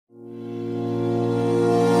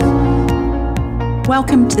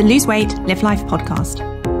Welcome to the Lose Weight, Live Life podcast.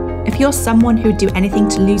 If you're someone who would do anything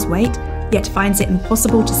to lose weight, yet finds it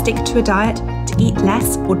impossible to stick to a diet, to eat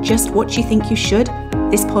less, or just what you think you should,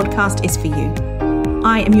 this podcast is for you.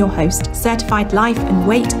 I am your host, certified life and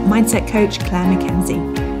weight mindset coach, Clair MACKENZIE.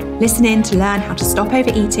 Listen in to learn how to stop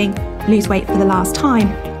overeating, lose weight for the last time,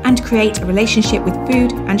 and create a relationship with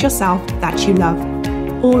food and yourself that you love,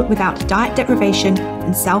 all without diet deprivation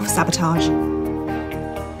and self-sabotage.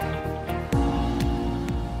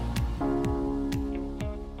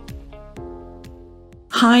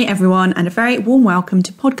 Hi everyone, and a very warm welcome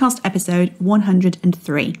to podcast episode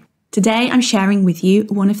 103. Today I'm sharing with you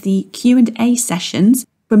one of the Q&A sessions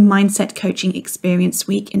from Mindset Coaching Experience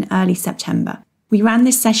Week in early September. We ran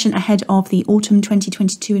this session ahead of the autumn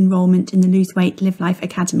 2022 enrolment in the Lose Weight, Live Life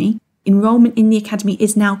Academy. Enrolment in the Academy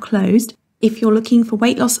is now closed. If you're looking for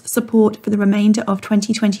weight loss support for the remainder of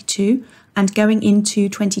 2022 and going into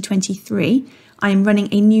 2023, I am running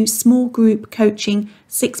a new small group coaching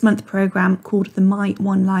 6-month program called the My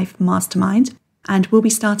One Life Mastermind, and we'll be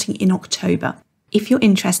starting in October. If you're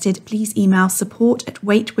interested, please email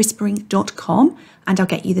support@weightwhispering.com and I'll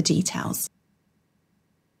get you the details.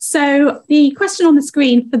 So the question on the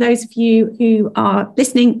screen for those of you who are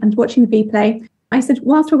listening and watching the replay, I said,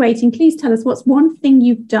 whilst we're waiting, please tell us what's one thing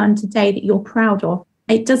you've done today that you're proud of.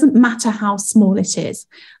 It doesn't matter how small it is.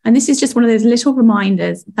 And this is just one of those little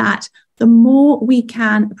reminders that the more we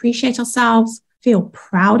can appreciate ourselves, feel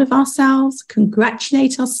proud of ourselves,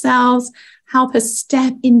 congratulate ourselves, help us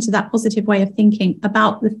step into that positive way of thinking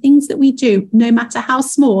about the things that we do, no matter how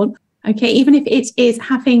small. Okay, even if it is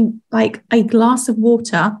having like a glass of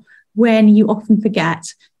water when you often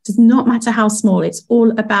forget, does not matter how small. It's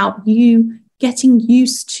all about you getting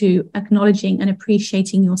used to acknowledging and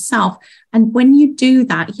appreciating yourself. And when you do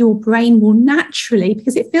that, your brain will naturally,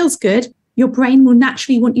 because it feels good, your brain will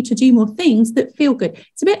naturally want you to do more things that feel good.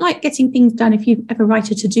 It's a bit like getting things done if you ever write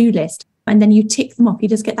a to-do list and then you tick them off. You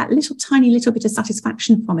just get that tiny little bit of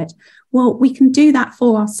satisfaction from it. Well, we can do that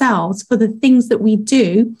for ourselves, for the things that we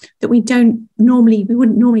do that we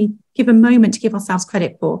wouldn't normally give a moment to give ourselves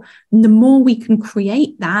credit for. And the more we can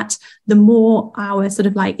create that, the more our sort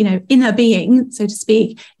of inner being, so to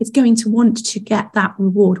speak, is going to want to get that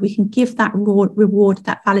reward. We can give that reward,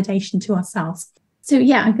 that validation to ourselves. So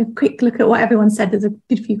yeah, a quick look at what everyone said. There's a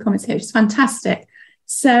good few comments here, which is fantastic.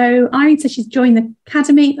 So Irene says she's joined the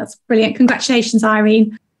Academy. That's brilliant. Congratulations,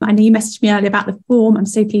 Irene. I know you messaged me earlier about the form. I'm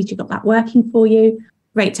so pleased you got that working for you.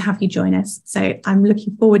 Great to have you join us. So I'm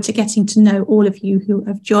looking forward to getting to know all of you who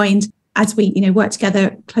have joined as we, work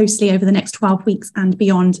together closely over the next 12 weeks and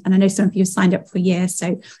beyond. And I know some of you have signed up for a year,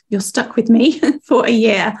 so you're stuck with me for a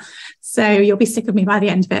year. So you'll be sick of me by the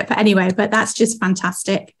end of it. But anyway, that's just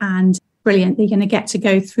fantastic and brilliant. You're going to get to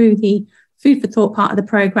go through the food for thought part of the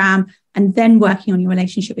program and then working on your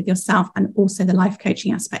relationship with yourself and also the life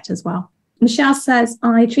coaching aspect as well. Michelle says,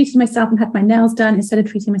 I treated myself and had my nails done instead of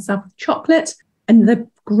treating myself with chocolate. And the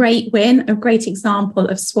great win, a great example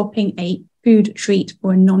of swapping a food treat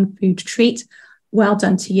for a non-food treat. Well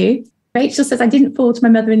done to you. Rachel says, I didn't fall to my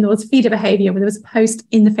mother-in-law's feeder behaviour. There was a post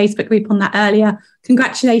in the Facebook group on that earlier.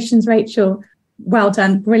 Congratulations, Rachel. Well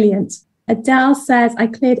done. Brilliant. Adele says, I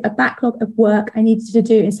cleared a backlog of work I needed to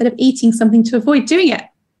do instead of eating something to avoid doing it.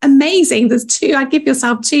 Amazing. There's two. I'd give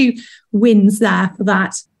yourself 2 wins there for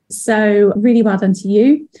that. So really well done to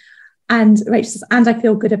you. And Rachel says, and I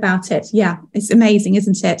feel good about it. Yeah, it's amazing,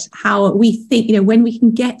 isn't it? How we think, when we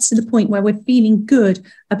can get to the point where we're feeling good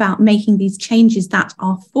about making these changes that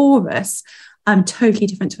are for us, totally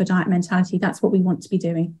different to a diet mentality. That's what we want to be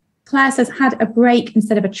doing. Claire says, had a break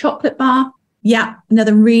instead of a chocolate bar. Yeah,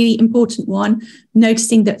 another really important one,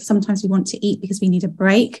 noticing that sometimes we want to eat because we need a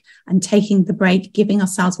break and taking the break, giving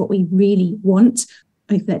ourselves what we really want.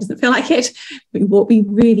 Even if that doesn't feel like it, but what we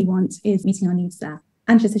really want is meeting our needs there.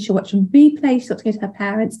 Angela says she'll watch on replay. She's got to go to her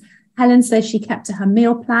parents. Helen says she kept to her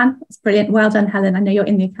meal plan. That's brilliant. Well done, Helen. I know you're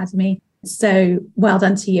in the Academy. So well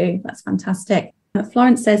done to you. That's fantastic.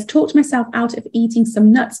 Florence says, talked myself out of eating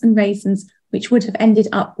some nuts and raisins, which would have ended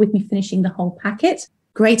up with me finishing the whole packet.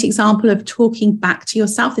 Great example of talking back to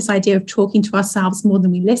yourself, this idea of talking to ourselves more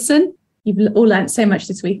than we listen. You've all learned so much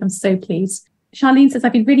this week. I'm so pleased. Charlene says,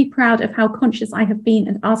 I've been really proud of how conscious I have been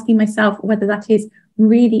and asking myself whether that is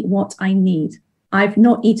really what I need. I've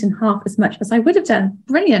not eaten half as much as I would have done.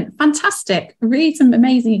 Brilliant. Fantastic. Really some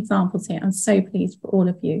amazing examples here. I'm so pleased for all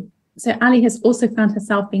of you. So Ali has also found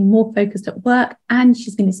herself being more focused at work and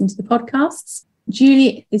she's been listening to the podcasts.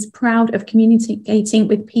 Julie is proud of communicating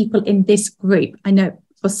with people in this group. I know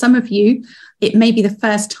for some of you, it may be the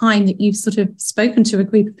first time that you've sort of spoken to a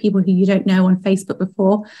group of people who you don't know on Facebook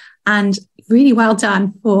before. And Really well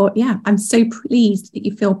done I'm so pleased that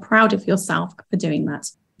you feel proud of yourself for doing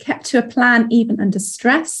that. Kept to a plan even under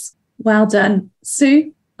stress. Well done,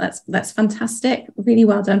 Sue. That's fantastic. Really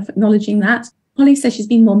well done for acknowledging that. Holly says she's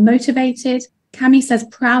been more motivated. Cami says,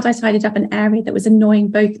 proud I tidied up an area that was annoying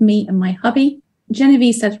both me and my hubby.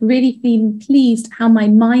 Genevieve says, really feeling pleased how my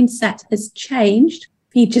mindset has changed.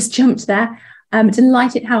 He just jumped there.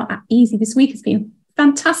 Delighted how easy this week has been.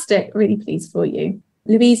 Fantastic. Really pleased for you.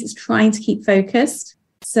 Louise is trying to keep focused.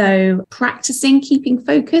 So practicing keeping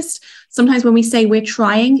focused. Sometimes when we say we're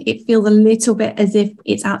trying, it feels a little bit as if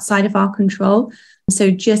it's outside of our control. So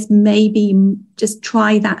just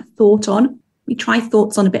try that thought on. We try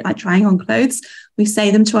thoughts on a bit like trying on clothes. We say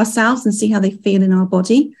them to ourselves and see how they feel in our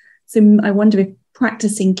body. So I wonder if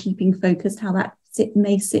practicing keeping focused, how that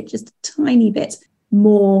may sit just a tiny bit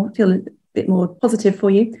more, feel a bit more positive for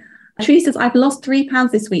you. Trudy says, I've lost 3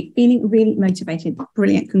 pounds this week, feeling really motivated.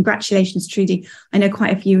 Brilliant. Congratulations, Trudy. I know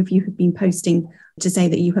quite a few of you have been posting to say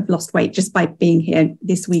that you have lost weight just by being here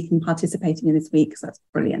this week and participating in this week. So that's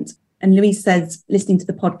brilliant. And Louise says, listening to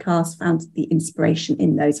the podcast, found the inspiration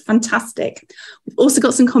in those. Fantastic. We've also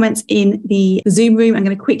got some comments in the Zoom room. I'm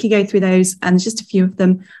going to quickly go through those, and there's just a few of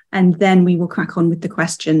them, and then we will crack on with the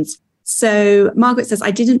questions. So Margaret says, I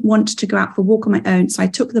didn't want to go out for a walk on my own, so I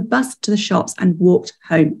took the bus to the shops and walked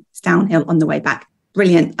home. It's downhill on the way back.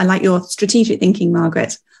 Brilliant. I like your strategic thinking,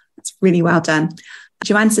 Margaret. That's really well done.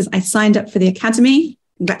 Joanne says, I signed up for the academy.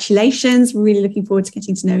 Congratulations. Really looking forward to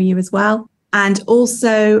getting to know you as well. And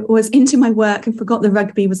also was into my work and forgot the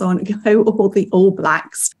rugby was on. Go all the All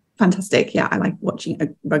Blacks. Fantastic. Yeah, I like watching a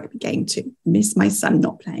rugby game too. Miss my son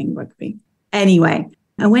not playing rugby. Anyway,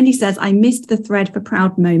 and Wendy says, I missed the thread for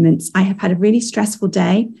proud moments. I have had a really stressful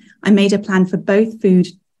day. I made a plan for both food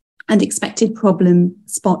and expected problem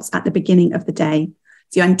spots at the beginning of the day.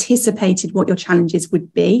 So you anticipated what your challenges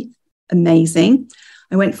would be. Amazing.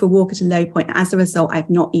 I went for a walk at a low point. As a result, I've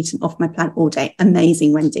not eaten off my plan all day.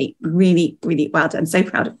 Amazing, Wendy. Really, really well done. So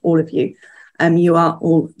proud of all of you. You are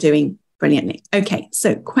all doing brilliantly. Okay,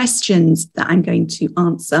 so questions that I'm going to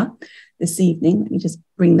answer this evening. Let me just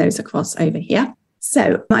bring those across over here.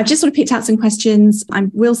 So I've just sort of picked out some questions. I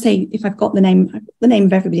will say, if I've got the name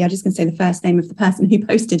of everybody, I'm just going to say the first name of the person who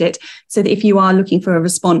posted it, so that if you are looking for a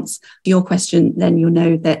response to your question, then you'll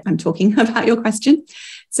know that I'm talking about your question.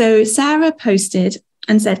 So Sarah posted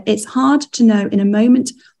and said, it's hard to know in a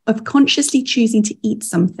moment of consciously choosing to eat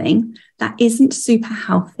something that isn't super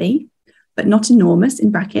healthy, but not enormous,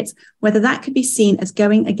 in brackets, whether that could be seen as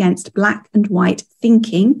going against black and white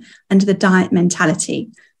thinking and the diet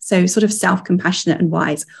mentality. So sort of self-compassionate and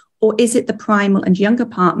wise. Or is it the primal and younger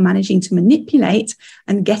part managing to manipulate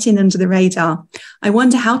and get in under the radar? I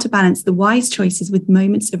wonder how to balance the wise choices with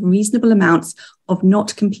moments of reasonable amounts of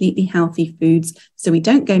not completely healthy foods, so we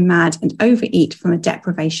don't go mad and overeat from a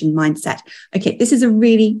deprivation mindset. Okay, this is a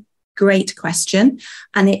really great question.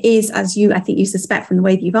 And it is, as I think you suspect from the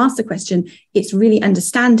way that you've asked the question, it's really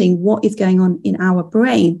understanding what is going on in our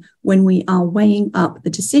brain when we are weighing up the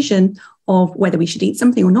decision of whether we should eat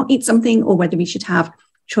something or not eat something, or whether we should have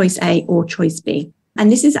choice A or choice B. And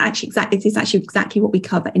this is actually exactly what we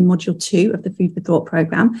cover in module 2 of the Food for Thought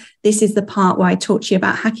program. This is the part where I talked to you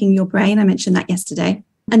about hacking your brain. I mentioned that yesterday.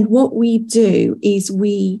 And what we do is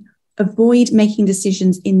we avoid making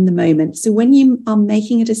decisions in the moment. So when you are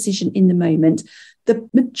making a decision in the moment, the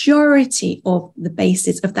majority of the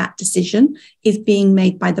basis of that decision is being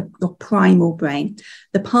made by your primal brain,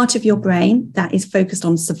 the part of your brain that is focused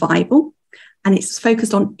on survival, and it's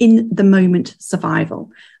focused on in the moment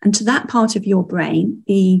survival. And to that part of your brain,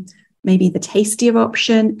 maybe the tastier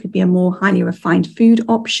option could be a more highly refined food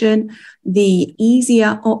option, the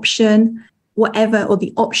easier option, whatever, or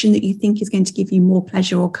the option that you think is going to give you more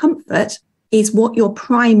pleasure or comfort, is what your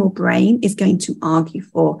primal brain is going to argue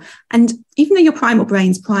for. And even though your primal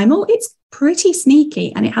brain's primal, it's pretty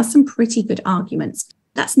sneaky and it has some pretty good arguments.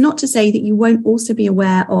 That's not to say that you won't also be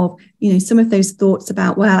aware of, some of those thoughts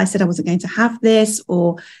about, well, I said I wasn't going to have this,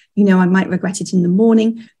 or, I might regret it in the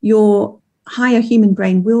morning. Your higher human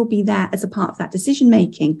brain will be there as a part of that decision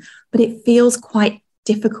making, but it feels quite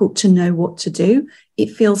difficult to know what to do.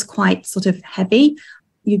 It feels quite sort of heavy.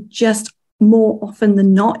 You just, more often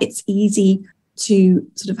than not, it's easy to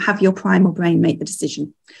sort of have your primal brain make the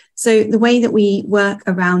decision. So the way that we work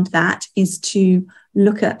around that is to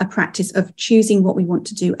look at a practice of choosing what we want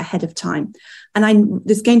to do ahead of time. And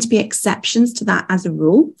there's going to be exceptions to that as a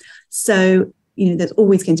rule. So, there's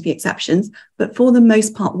always going to be exceptions. But for the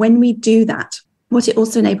most part, when we do that, what it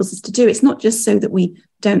also enables us to do, it's not just so that we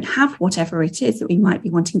don't have whatever it is that we might be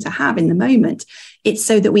wanting to have in the moment. It's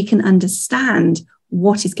so that we can understand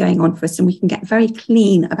what is going on for us. And we can get very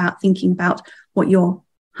clean about thinking about what your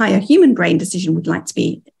higher human brain decision would like to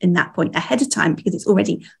be in that point ahead of time, because it's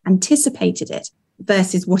already anticipated it,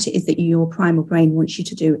 versus what it is that your primal brain wants you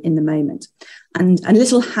to do in the moment. And a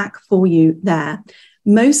little hack for you there.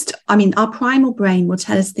 Our primal brain will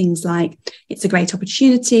tell us things like, it's a great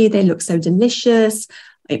opportunity, they look so delicious,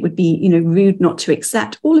 it would be, rude not to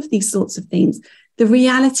accept, all of these sorts of things. The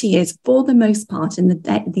reality is, for the most part, in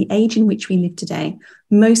the age in which we live today,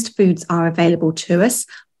 most foods are available to us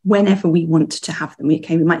whenever we want to have them. We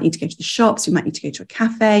might need to go to the shops, we might need to go to a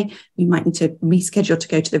cafe, we might need to reschedule to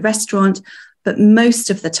go to the restaurant, but most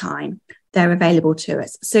of the time they're available to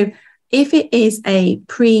us. So if it is a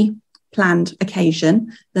pre-planned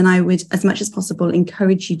occasion, then I would, as much as possible,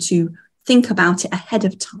 encourage you to think about it ahead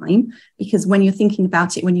of time, because when you're thinking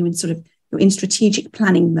about it, when you're in strategic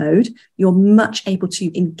planning mode, you're much able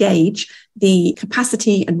to engage the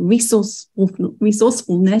capacity and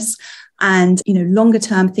resourcefulness and longer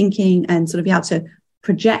term thinking, and sort of be able to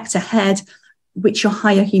project ahead, which your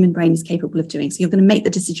higher human brain is capable of doing. So you're going to make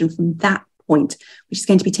the decision from that point, which is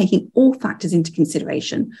going to be taking all factors into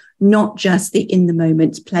consideration, not just the in the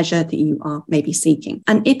moment pleasure that you are maybe seeking.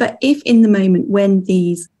 And if in the moment, when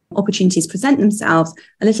these opportunities present themselves,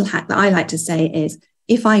 a little hack that I like to say is,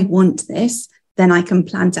 if I want this, then I can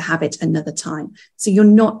plan to have it another time. So you're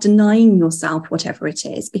not denying yourself whatever it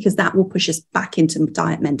is, because that will push us back into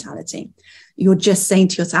diet mentality. You're just saying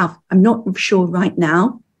to yourself, I'm not sure right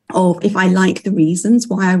now of if I like the reasons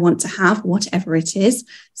why I want to have whatever it is.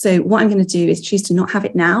 So what I'm going to do is choose to not have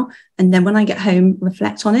it now. And then when I get home,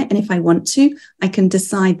 reflect on it. And if I want to, I can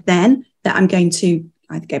decide then that I'm going to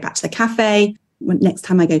either go back to the cafe. Next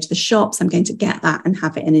time I go to the shops, I'm going to get that and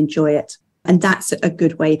have it and enjoy it. And that's a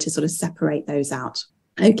good way to sort of separate those out.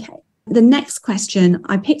 Okay. The next question,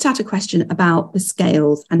 I picked out a question about the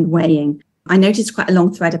scales and weighing. I noticed quite a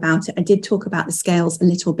long thread about it. I did talk about the scales a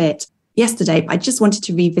little bit yesterday, but I just wanted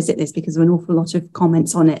to revisit this because there were an awful lot of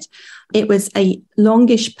comments on it. It was a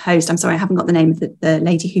longish post. I'm sorry, I haven't got the name of the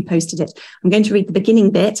lady who posted it. I'm going to read the beginning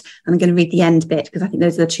bit and I'm going to read the end bit, because I think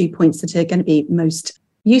those are the 2 points that are going to be most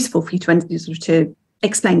useful for you to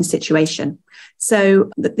explain the situation. So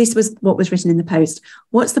this was what was written in the post.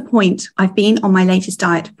 What's the point? I've been on my latest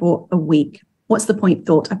diet for a week. What's the point?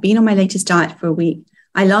 Thought. I've been on my latest diet for a week.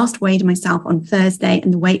 I last weighed myself on Thursday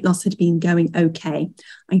and the weight loss had been going okay.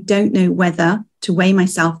 I don't know whether to weigh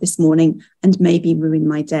myself this morning and maybe ruin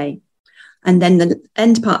my day. And then the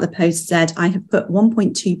end part of the post said, I have put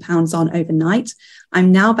 1.2 pounds on overnight.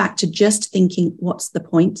 I'm now back to just thinking, what's the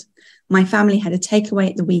point? My family had a takeaway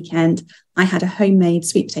at the weekend. I had a homemade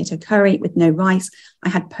sweet potato curry with no rice. I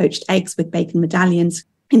had poached eggs with bacon medallions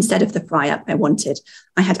instead of the fry-up I wanted.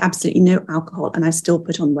 I had absolutely no alcohol and I still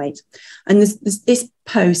put on weight. And this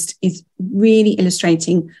post is really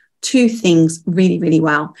illustrating two things really, really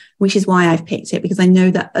well, which is why I've picked it, because I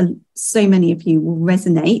know that so many of you will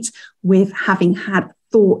resonate with having had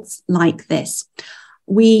thoughts like this.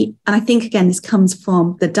 And I think, again, this comes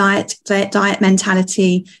from the diet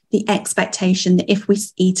mentality, the expectation that if we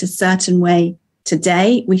eat a certain way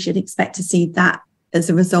today, we should expect to see that as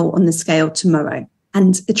a result on the scale tomorrow.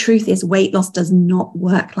 And the truth is, weight loss does not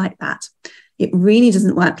work like that. It really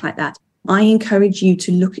doesn't work like that. I encourage you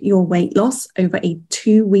to look at your weight loss over a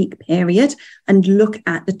 2-week period and look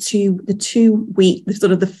at the 2 week,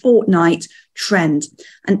 sort of the fortnight trend.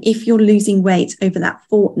 And if you're losing weight over that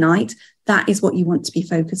fortnight, that is what you want to be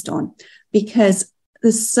focused on, because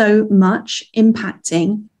there's so much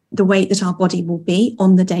impacting the weight that our body will be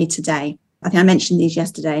on the day to day. I think I mentioned these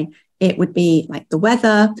yesterday. It would be like the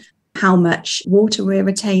weather, how much water we're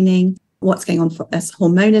retaining, what's going on for us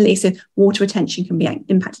hormonally. So water retention can be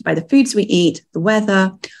impacted by the foods we eat, the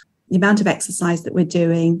weather, the amount of exercise that we're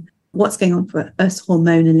doing, what's going on for us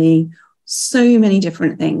hormonally, so many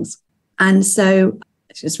different things. And so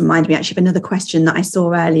it just reminded me actually of another question that I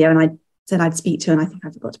saw earlier and I said I'd speak to, and I think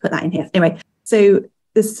I forgot to put that in here. Anyway, so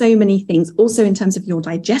there's so many things. Also in terms of your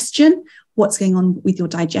digestion, what's going on with your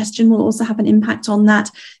digestion will also have an impact on that.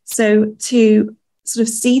 So to sort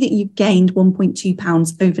of see that you've gained 1.2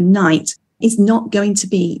 pounds overnight is not going to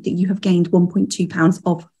be that you have gained 1.2 pounds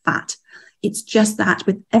of fat. It's just that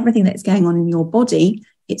with everything that's going on in your body,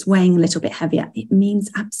 it's weighing a little bit heavier. It means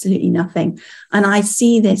absolutely nothing. And I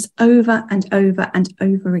see this over and over and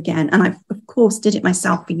over again. And I've, of course, did it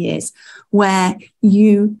myself for years, where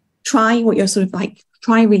you try what you're sort of like,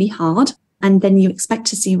 try really hard, and then you expect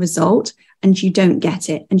to see a result and you don't get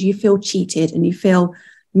it. And you feel cheated and you feel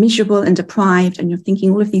miserable and deprived, and you're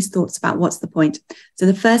thinking all of these thoughts about what's the point. So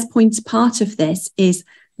the first part of this is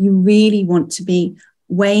you really want to be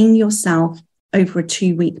weighing yourself over a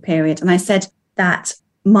 2-week period. And I said that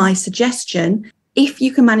my suggestion, if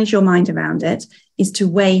you can manage your mind around it, is to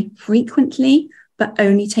weigh frequently, but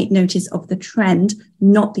only take notice of the trend,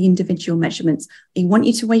 not the individual measurements. I want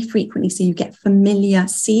you to weigh frequently so you get familiar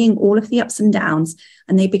seeing all of the ups and downs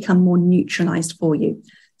and they become more neutralized for you.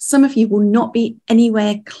 Some of you will not be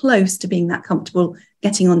anywhere close to being that comfortable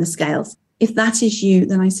getting on the scales. If that is you,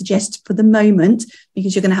 then I suggest for the moment,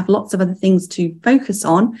 because you're going to have lots of other things to focus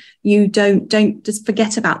on, you don't just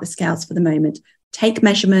forget about the scales for the moment. Take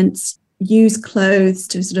measurements, use clothes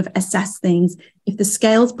to sort of assess things. If the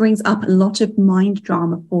scales brings up a lot of mind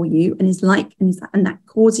drama for you and that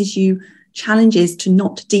causes you challenges to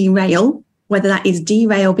not derail, whether that is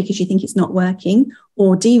derail because you think it's not working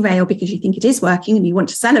or derail because you think it is working and you want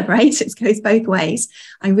to celebrate, it goes both ways.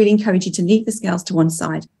 I really encourage you to leave the scales to one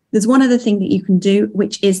side. There's one other thing that you can do,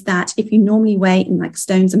 which is that if you normally weigh in like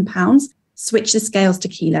stones and pounds, switch the scales to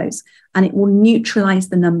kilos and it will neutralize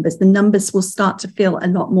the numbers. The numbers will start to feel a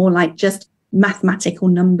lot more like just mathematical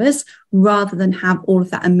numbers rather than have all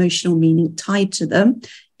of that emotional meaning tied to them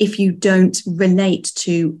if you don't relate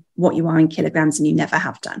to what you are in kilograms and you never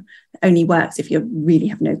have done. It only works if you really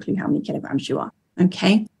have no clue how many kilograms you are.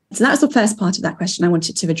 Okay. So that was the first part of that question I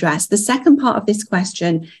wanted to address. The second part of this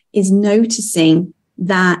question is noticing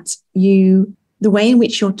that the way in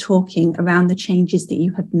which you're talking around the changes that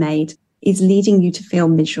you have made is leading you to feel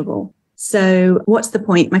miserable. So what's the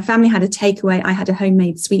point? My family had a takeaway. I had a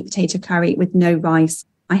homemade sweet potato curry with no rice.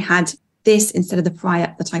 I had this instead of the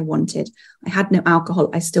fry-up that I wanted. I had no alcohol.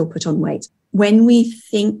 I still put on weight. When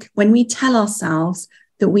we tell ourselves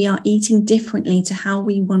that we are eating differently to how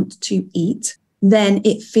we want to eat, then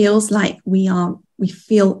it feels like we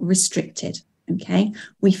feel restricted. Okay.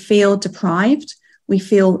 We feel deprived. We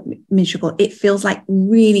feel miserable. It feels like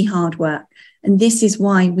really hard work. And this is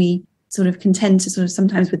why we sort of can tend to sort of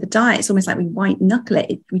sometimes with the diet, it's almost like we white knuckle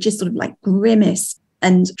it. We just sort of like grimace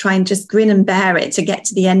and try and just grin and bear it to get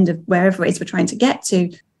to the end of wherever it is we're trying to get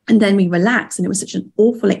to. And then we relax. And it was such an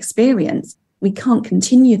awful experience. We can't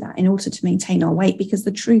continue that in order to maintain our weight, because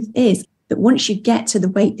the truth is that once you get to the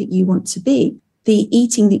weight that you want to be, the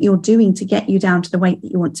eating that you're doing to get you down to the weight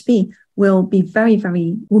that you want to be will not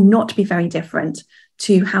be very different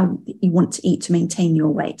to how you want to eat to maintain your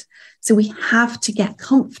weight. So we have to get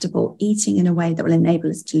comfortable eating in a way that will enable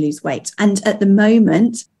us to lose weight. And at the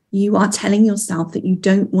moment, you are telling yourself that you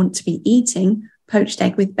don't want to be eating poached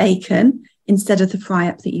egg with bacon instead of the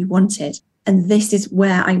fry-up that you wanted. And this is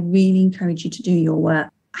where I really encourage you to do your work.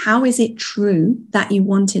 How is it true that you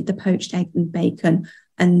wanted the poached egg and bacon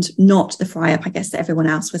and not the fry-up, I guess, that everyone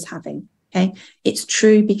else was having? Okay, it's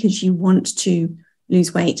true because you want to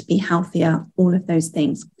lose weight, be healthier, all of those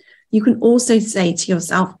things. You can also say to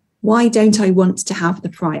yourself, why don't I want to have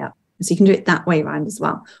the fry-up? So you can do it that way around as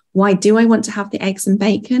well. Why do I want to have the eggs and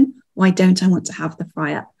bacon? Why don't I want to have the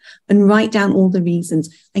fry-up? And write down all the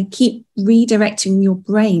reasons and keep redirecting your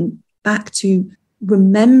brain back to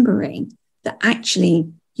remembering that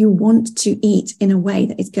actually you want to eat in a way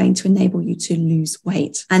that is going to enable you to lose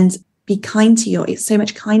weight. And be kind to it's so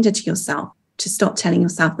much kinder to yourself to stop telling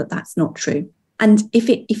yourself that that's not true. And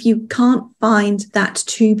if you can't find that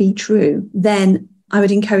to be true, then I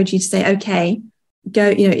would encourage you to say, okay,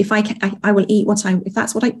 go, if I will eat if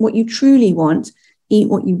that's what you truly want, eat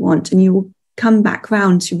what you want, and you will come back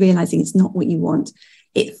round to realizing it's not what you want.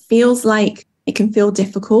 It feels like it can feel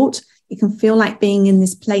difficult. It can feel like being in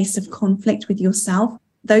this place of conflict with yourself.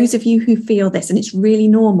 Those of you who feel this, and it's really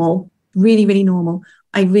normal, really, really normal,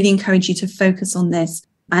 I really encourage you to focus on this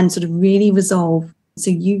and sort of really resolve so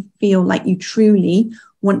you feel like you truly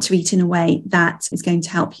want to eat in a way that is going to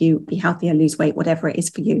help you be healthier, lose weight, whatever it is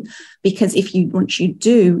for you. Because once you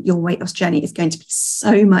do, your weight loss journey is going to be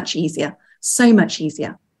so much easier,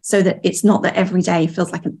 so that it's not that every day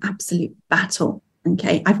feels like an absolute battle.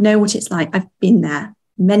 Okay, I know what it's like. I've been there,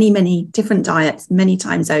 many, many different diets, many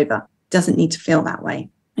times over. Doesn't need to feel that way.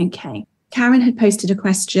 Okay. Karen had posted a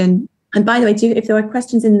question. And by the way, if there are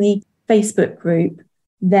questions in the Facebook group,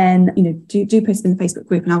 then, do post them in the Facebook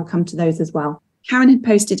group and I will come to those as well. Karen had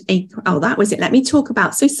posted that was it. Let me talk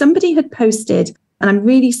about, so somebody had posted, and I'm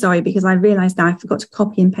really sorry because I realized now I forgot to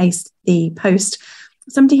copy and paste the post.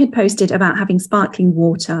 Somebody had posted about having sparkling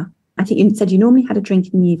water. I think you said you normally had a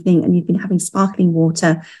drink in the evening and you've been having sparkling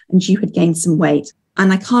water and you had gained some weight.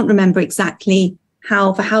 And I can't remember exactly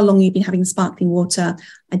for how long you've been having sparkling water.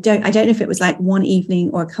 I don't know if it was like one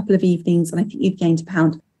evening or a couple of evenings, and I think you've gained a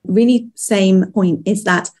pound. Really, same point is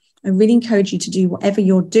that I really encourage you to do whatever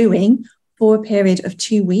you're doing for a period of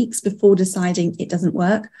 2 weeks before deciding it doesn't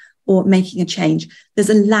work or making a change. There's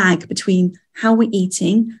a lag between how we're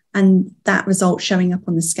eating and that result showing up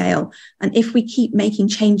on the scale. And if we keep making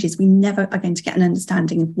changes, we never are going to get an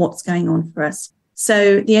understanding of what's going on for us.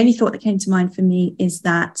 So the only thought that came to mind for me is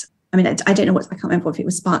that, I mean, I don't know I can't remember if it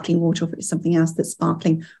was sparkling water or if it was something else that's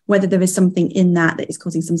sparkling, whether there is something in that is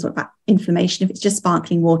causing some sort of inflammation. If it's just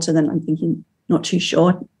sparkling water, then I'm thinking not too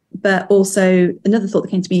sure. But also another thought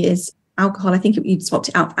that came to me is alcohol. I think you'd swapped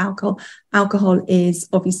it out for alcohol. Alcohol is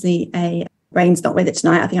obviously brain's not with it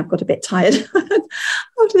tonight. I think I've got a bit tired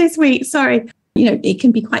after this week. Sorry. It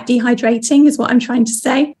can be quite dehydrating is what I'm trying to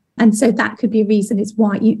say. And so that could be a reason is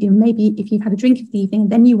why you maybe if you've had a drink of the evening and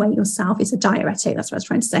then you weigh yourself, it's a diuretic. That's what I was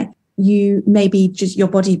trying to say. You maybe just, your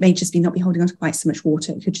body may just not be holding on to quite so much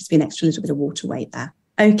water. It could just be an extra little bit of water weight there.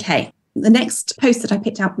 Okay. The next post that I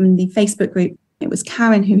picked out from the Facebook group, it was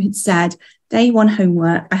Karen who had said, day one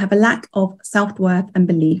homework, I have a lack of self-worth and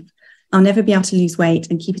belief. I'll never be able to lose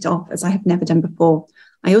weight and keep it off as I have never done before.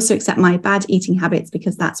 I also accept my bad eating habits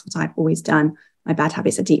because that's what I've always done. My bad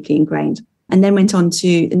habits are deeply ingrained. And then went on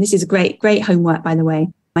to, and this is a great homework, by the way.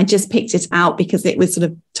 I just picked it out because it was sort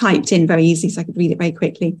of typed in very easily so I could read it very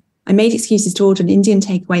quickly. I made excuses to order an Indian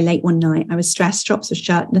takeaway late one night. I was stressed, drops of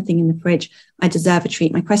shirt, nothing in the fridge. I deserve a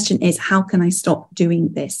treat. My question is, how can I stop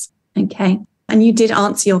doing this? Okay. And you did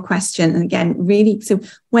answer your question. And again, really, so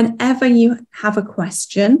whenever you have a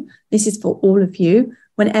question, this is for all of you,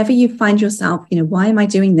 whenever you find yourself, why am I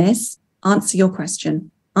doing this? Answer your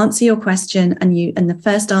question. Answer your question, and the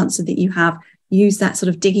first answer that you have, use that sort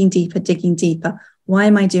of digging deeper. Why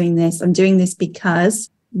am I doing this? I'm doing this because,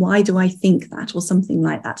 why do I think that, or something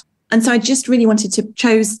like that? And so I just really wanted to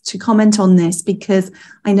chose to comment on this because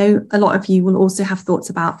I know a lot of you will also have thoughts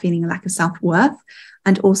about feeling a lack of self-worth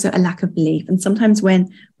and also a lack of belief. And sometimes when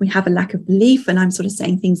we have a lack of belief, and I'm sort of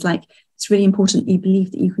saying things like, it's really important that you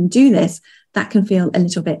believe that you can do this, that can feel a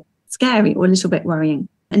little bit scary or a little bit worrying.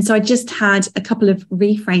 And so I just had a couple of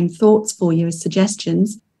reframed thoughts for you as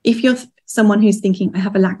suggestions. If you're someone who's thinking, I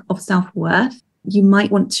have a lack of self-worth, you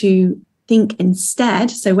might want to think instead.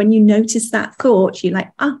 So when you notice that thought, you're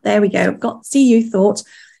like, there we go. I've see you thought.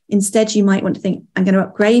 Instead, you might want to think, I'm going to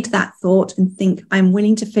upgrade that thought and think, I'm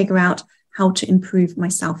willing to figure out how to improve my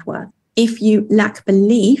self-worth. If you lack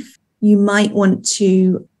belief, you might want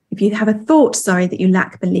to, if you have a thought, that you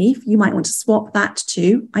lack belief, you might want to swap that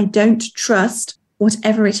to, I don't trust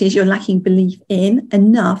whatever it is you're lacking belief in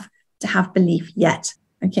enough to have belief yet.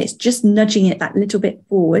 Okay, it's just nudging it that little bit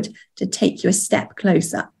forward to take you a step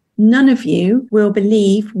closer. None of you will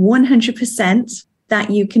believe 100%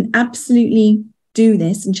 that you can absolutely do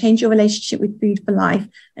this and change your relationship with food for life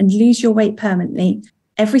and lose your weight permanently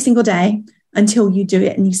every single day until you do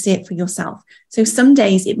it and you see it for yourself. So some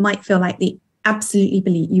days it might feel like you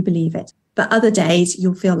believe it. But other days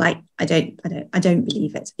you'll feel like, I don't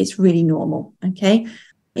believe it. It's really normal. Okay.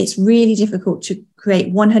 It's really difficult to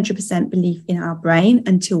create 100% belief in our brain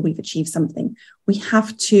until we've achieved something. We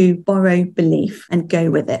have to borrow belief and go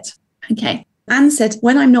with it. Okay. Anne said,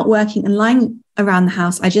 when I'm not working and lying around the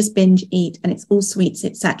house, I just binge eat and it's all sweets,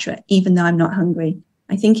 etc., even though I'm not hungry.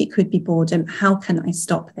 I think it could be boredom. How can I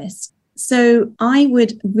stop this? So I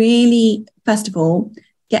would really, first of all,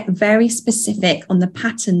 get very specific on the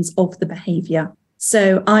patterns of the behavior.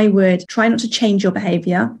 So I would try not to change your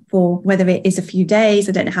behavior for whether it is a few days,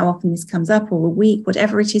 I don't know how often this comes up, or a week,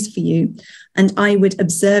 whatever it is for you. And I would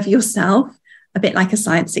observe yourself a bit like a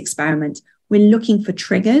science experiment. We're looking for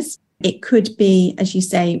triggers. It could be, as you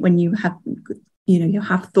say, when you have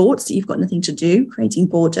thoughts that you've got nothing to do, creating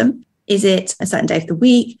boredom. Is it a certain day of the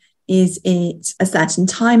week? Is it a certain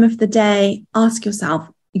time of the day? Ask yourself.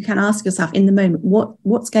 You can ask yourself in the moment,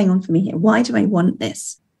 what's going on for me here? Why do I want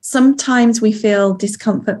this? Sometimes we feel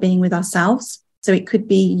discomfort being with ourselves. So it could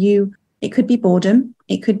be you, it could be boredom.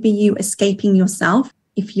 It could be you escaping yourself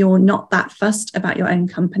if you're not that fussed about your own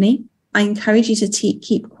company. I encourage you to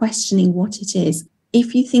keep questioning what it is.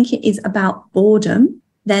 If you think it is about boredom,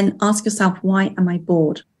 then ask yourself, why am I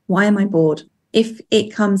bored? Why am I bored? If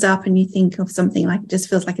it comes up and you think of something like it just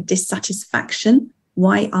feels like a dissatisfaction,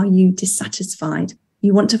 why are you dissatisfied?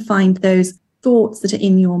 You want to find those thoughts that are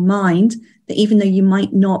in your mind that even though you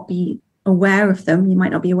might not be aware of them, you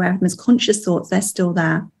might not be aware of them as conscious thoughts, they're still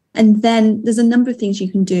there. And then there's a number of things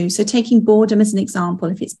you can do. So taking boredom as an example,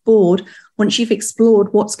 if it's bored, once you've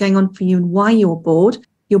explored what's going on for you and why you're bored,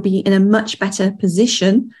 you'll be in a much better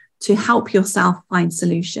position to help yourself find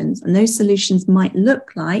solutions. And those solutions might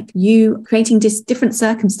look like you creating different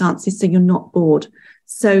circumstances so you're not bored,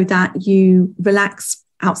 so that you relax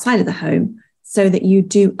outside of the home, so that you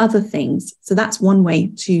do other things. So that's one way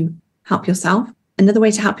to help yourself. Another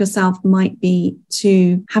way to help yourself might be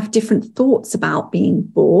to have different thoughts about being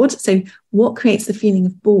bored. So what creates the feeling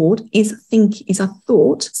of bored is a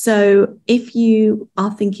thought. So if you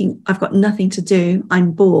are thinking, I've got nothing to do,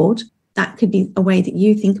 I'm bored, that could be a way that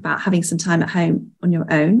you think about having some time at home on your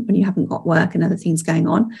own when you haven't got work and other things going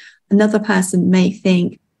on. Another person may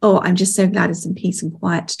think, oh, I'm just so glad there's some peace and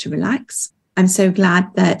quiet to relax. I'm so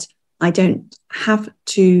glad that I don't have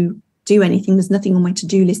to do anything. There's nothing on my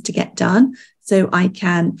to-do list to get done. So I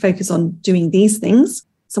can focus on doing these things.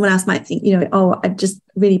 Someone else might think, oh, I just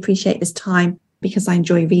really appreciate this time because I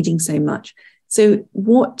enjoy reading so much. So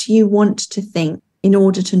what do you want to think in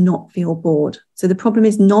order to not feel bored? So the problem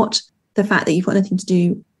is not the fact that you've got nothing to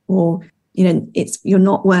do, or, you're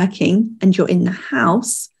not working and you're in the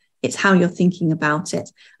house. It's how you're thinking about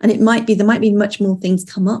it. And there might be much more things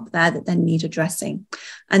come up there that then need addressing.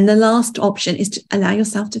 And the last option is to allow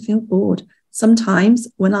yourself to feel bored. Sometimes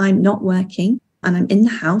when I'm not working and I'm in the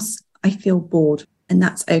house, I feel bored, and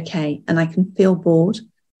that's okay. And I can feel bored,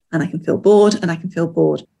 and I can feel bored, and I can feel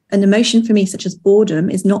bored. An emotion for me, such as boredom,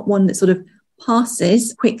 is not one that sort of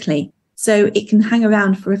passes quickly. So it can hang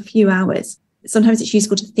around for a few hours. Sometimes it's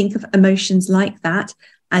useful to think of emotions like that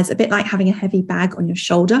as a bit like having a heavy bag on your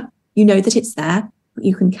shoulder. You know that it's there, but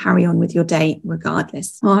you can carry on with your day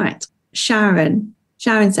regardless. All right. Sharon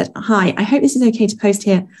said, hi, I hope this is okay to post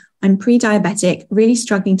here. I'm pre-diabetic, really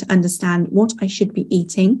struggling to understand what I should be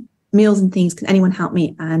eating, meals and things. Can anyone help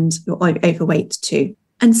me? And you're overweight too.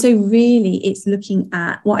 And so really it's looking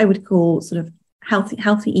at what I would call sort of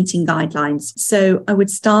healthy eating guidelines. So I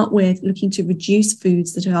would start with looking to reduce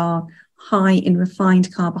foods that are high in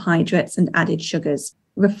refined carbohydrates and added sugars.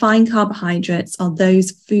 Refined carbohydrates are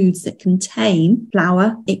those foods that contain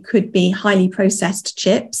flour. It could be highly processed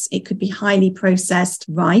chips. It could be highly processed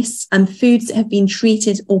rice, and foods that have been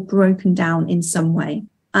treated or broken down in some way.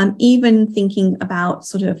 Even thinking about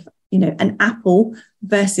sort of, an apple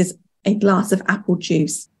versus a glass of apple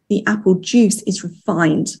juice. The apple juice is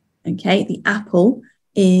refined. Okay. The apple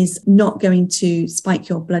is not going to spike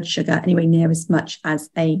your blood sugar anywhere near as much as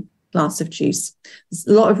a glass of juice. There's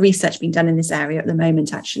a lot of research being done in this area at the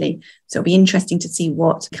moment, actually. So it'll be interesting to see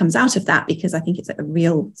what comes out of that, because I think it's a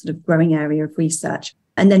real sort of growing area of research.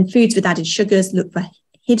 And then foods with added sugars, look for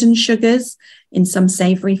hidden sugars in some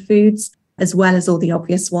savory foods, as well as all the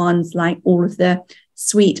obvious ones, like all of the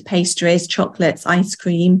sweet pastries, chocolates, ice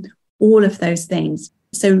cream, all of those things.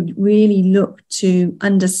 So really look to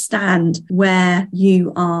understand where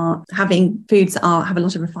you are having foods that have a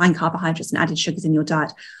lot of refined carbohydrates and added sugars in your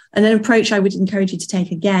diet. And an approach I would encourage you to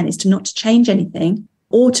take again is to not to change anything,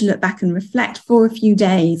 or to look back and reflect for a few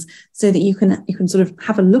days, so that you can sort of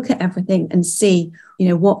have a look at everything and see,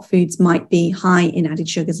 what foods might be high in added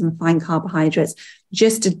sugars and refined carbohydrates,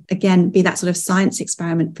 just to, again, be that sort of science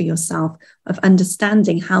experiment for yourself of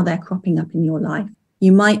understanding how they're cropping up in your life.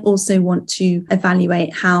 You might also want to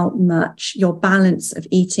evaluate how much your balance of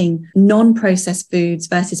eating non-processed foods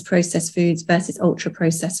versus processed foods versus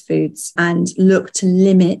ultra-processed foods, and look to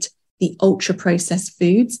limit the ultra-processed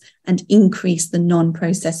foods and increase the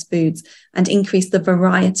non-processed foods, and increase the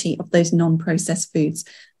variety of those non-processed foods.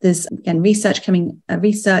 There's, again, research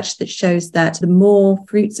that shows that the more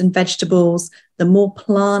fruits and vegetables, the more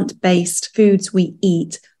plant-based foods we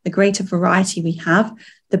eat, the greater variety we have,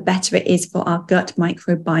 the better it is for our gut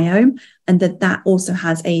microbiome, and that also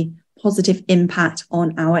has a positive impact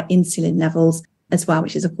on our insulin levels as well,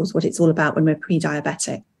 which is, of course, what it's all about when we're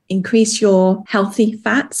pre-diabetic. Increase your healthy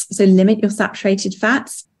fats, so limit your saturated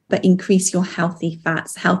fats, but increase your healthy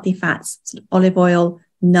fats. Healthy fats, sort of olive oil,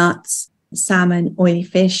 nuts, salmon, oily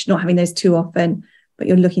fish, not having those too often, but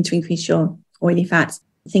you're looking to increase your oily fats.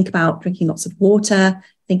 Think about drinking lots of water.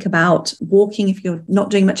 Think about walking if you're not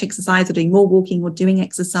doing much exercise, or doing more walking or doing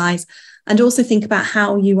exercise. And also think about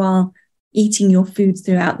how you are eating your foods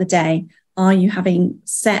throughout the day. Are you having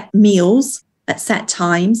set meals at set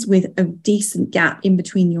times with a decent gap in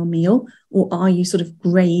between your meal? Or are you sort of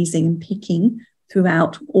grazing and picking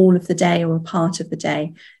throughout all of the day or a part of the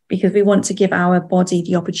day? Because we want to give our body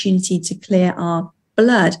the opportunity to clear our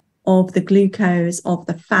blood of the glucose, of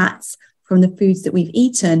the fats from the foods that we've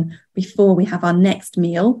eaten before we have our next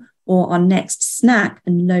meal or our next snack,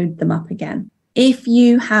 and load them up again. If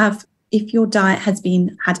your diet had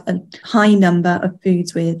a high number of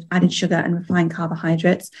foods with added sugar and refined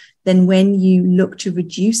carbohydrates, then when you look to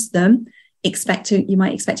reduce them, you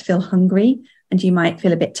might expect to feel hungry, and you might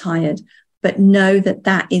feel a bit tired, but know that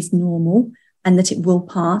that is normal, and that it will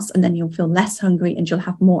pass, and then you'll feel less hungry and you'll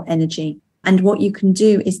have more energy. And what you can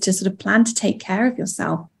do is to sort of plan to take care of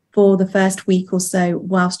yourself for the first week or so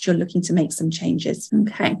whilst you're looking to make some changes.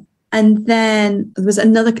 Okay. And then there was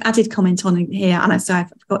another added comment on here, and I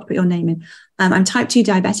forgot to put your name in. I'm type 2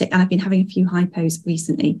 diabetic, and I've been having a few hypos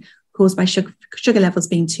recently caused by sugar levels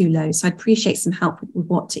being too low. So I'd appreciate some help with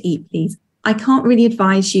what to eat, please. I can't really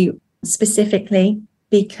advise you specifically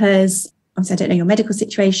because obviously I don't know your medical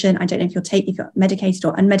situation. I don't know if you're medicated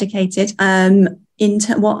or unmedicated.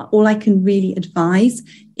 All I can really advise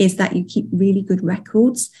is that you keep really good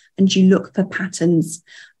records and you look for patterns,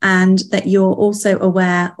 and that you're also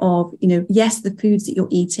aware of, yes, the foods that you're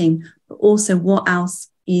eating, but also what else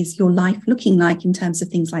is your life looking like in terms of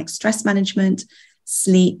things like stress management,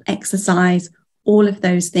 sleep, exercise. All of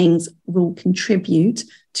those things will contribute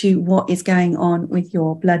to what is going on with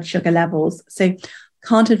your blood sugar levels. So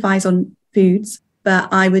can't advise on foods,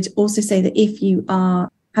 but I would also say that if you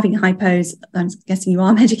are having hypos, I'm guessing you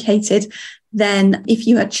are medicated, then if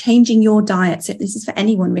you are changing your diet, so this is for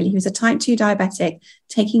anyone really who's a type 2 diabetic,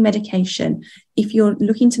 taking medication, if you're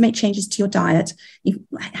looking to make changes to your diet,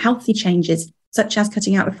 healthy changes, such as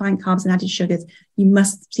cutting out refined carbs and added sugars, you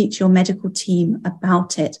must speak to your medical team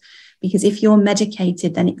about it. Because if you're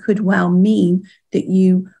medicated, then it could well mean that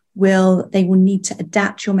they will need to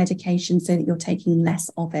adapt your medication so that you're taking less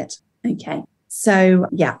of it. Okay. So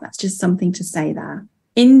yeah, that's just something to say there.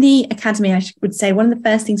 In the academy, I would say one of the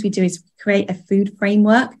first things we do is create a food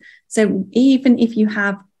framework. So even if you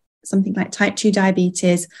have something like type 2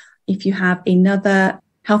 diabetes, if you have another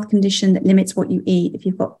health condition that limits what you eat, if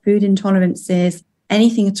you've got food intolerances,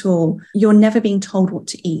 anything at all, you're never being told what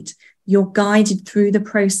to eat. You're guided through the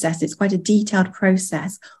process. It's quite a detailed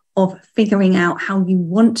process of figuring out how you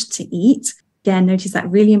want to eat. Again, notice that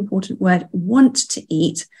really important word, want to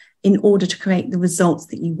eat, in order to create the results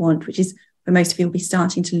that you want, which is for most of you will be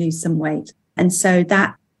starting to lose some weight. And so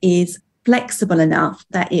that is flexible enough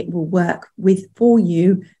that it will work for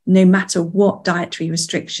you, no matter what dietary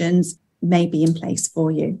restrictions may be in place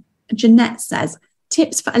for you. Jeanette says,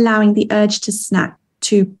 tips for allowing the urge to snack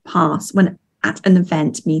to pass when at an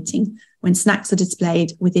event meeting, when snacks are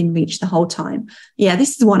displayed within reach the whole time. Yeah,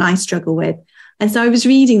 this is the one I struggle with. And so I was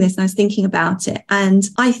reading this and I was thinking about it. And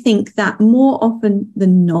I think that more often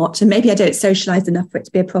than not, and maybe I don't socialize enough for it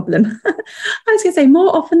to be a problem. I was going to say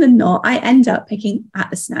more often than not, I end up picking at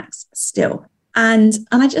the snacks still. And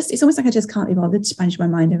it's almost like I just can't be bothered to manage my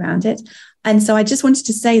mind around it. And so I just wanted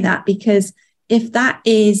to say that, because if that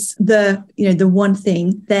is the one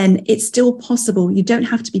thing, then it's still possible. You don't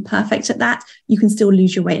have to be perfect at that. You can still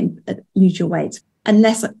lose your weight.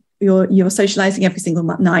 Unless you're socializing every single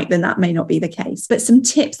night, then that may not be the case. But some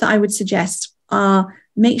tips that I would suggest are,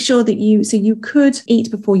 make sure that you could eat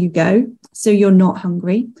before you go, so you're not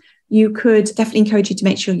hungry. You could definitely encourage you to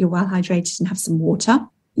make sure you're well hydrated and have some water.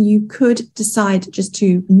 You could decide just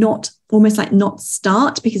to not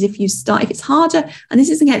start, because if it's harder, and this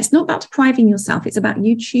is, again, it's not about depriving yourself, it's about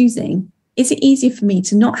you choosing, is it easier for me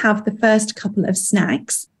to not have the first couple of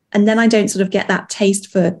snacks, and then I don't sort of get that taste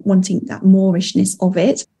for wanting that moorishness of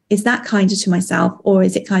it? Is that kinder to myself, or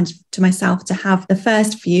is it kinder to myself to have the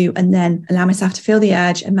first few and then allow myself to feel the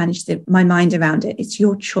urge and manage my mind around it? It's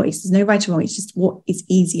your choice. There's no right or wrong. It's just what is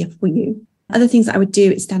easier for you. Other things that I would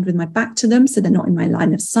do is stand with my back to them so they're not in my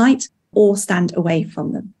line of sight, or stand away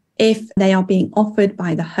from them. If they are being offered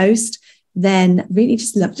by the host, then really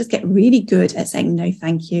just get really good at saying no,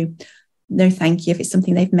 thank you. No, thank you. If it's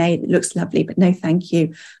something they've made, it looks lovely, but no, thank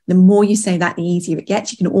you. The more you say that, the easier it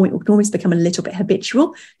gets. It can almost become a little bit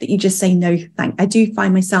habitual that you just say no, thank. I do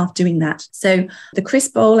find myself doing that. So the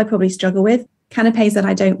crisp bowl, I probably struggle with. Canapes that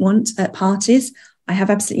I don't want at parties, I have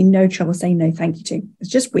absolutely no trouble saying no, thank you to. It's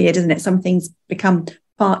just weird, isn't it? Some things become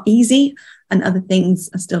far easy and other things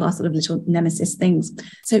are still our sort of little nemesis things.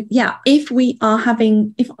 So yeah, if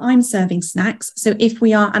I'm serving snacks, so if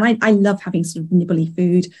we are, and I love having sort of nibbly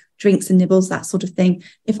food, drinks and nibbles, that sort of thing.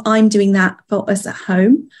 If I'm doing that for us at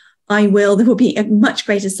home, there will be a much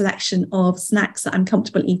greater selection of snacks that I'm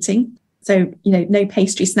comfortable eating. So, no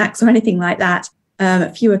pastry snacks or anything like that.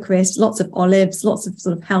 Fewer crisps, lots of olives, lots of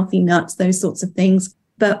sort of healthy nuts, those sorts of things.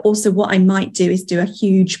 But also what I might do is do a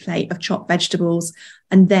huge plate of chopped vegetables.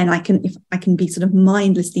 And then I can be sort of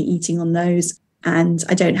mindlessly eating on those, and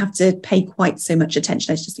I don't have to pay quite so much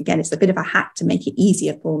attention. It's just, again, it's a bit of a hack to make it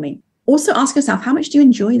easier for me. Also ask yourself, how much do you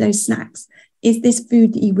enjoy those snacks? Is this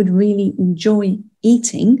food that you would really enjoy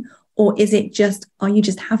eating? Or are you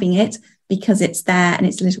just having it because it's there and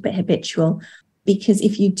it's a little bit habitual? Because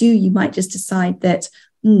if you do, you might just decide that,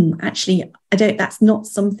 actually, that's not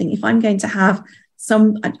something, if I'm going to have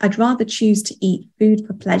I'd rather choose to eat food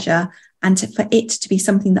for pleasure and for it to be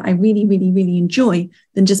something that I really, really, really enjoy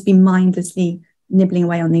than just be mindlessly nibbling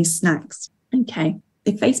away on these snacks. Okay.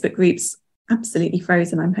 The Facebook group's absolutely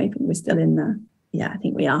frozen. I'm hoping we're still in there. Yeah, I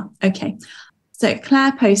think we are. Okay. So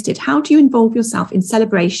Claire posted, how do you involve yourself in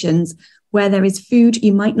celebrations where there is food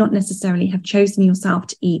you might not necessarily have chosen yourself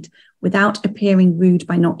to eat without appearing rude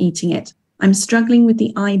by not eating it? I'm struggling with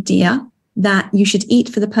the idea that you should eat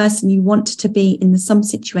for the person you want to be. In some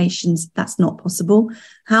situations, that's not possible.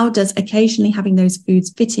 How does occasionally having those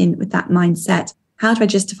foods fit in with that mindset? How do I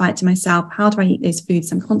justify it to myself? How do I eat those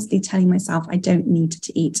foods I'm constantly telling myself I don't need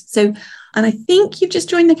to eat? So, and I think you've just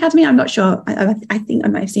joined the Academy. I'm not sure. I think I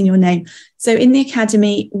might have seen your name. So in the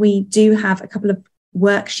Academy, we do have a couple of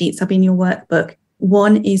worksheets. I'll be in your workbook.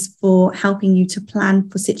 One is for helping you to plan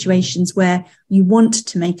for situations where you want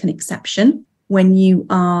to make an exception when you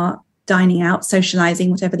are dining out,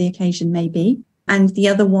 socializing, whatever the occasion may be. And the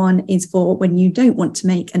other one is for when you don't want to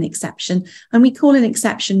make an exception. And we call an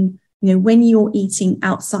exception, when you're eating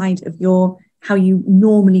outside of how you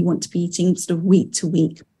normally want to be eating, sort of week to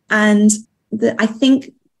week. And I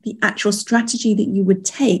think the actual strategy that you would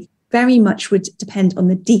take very much would depend on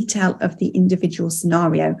the detail of the individual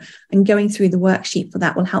scenario. And going through the worksheet for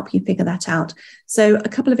that will help you figure that out. So a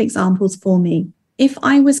couple of examples for me. If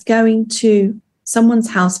I was going to someone's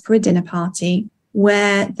house for a dinner party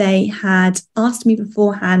where they had asked me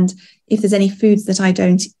beforehand if there's any foods that I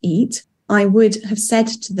don't eat, I would have said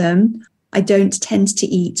to them, I don't tend to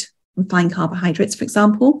eat refined carbohydrates, for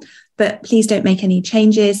example, but please don't make any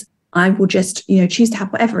changes. I will just, choose to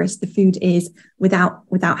have whatever the food is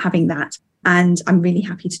without having that. And I'm really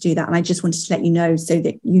happy to do that. And I just wanted to let you know so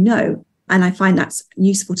that you know. And I find that's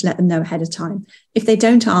useful to let them know ahead of time. If they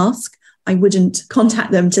don't ask, I wouldn't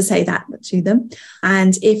contact them to say that to them.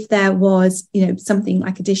 And if there was, something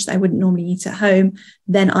like a dish that I wouldn't normally eat at home,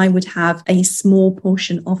 then I would have a small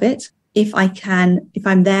portion of it. If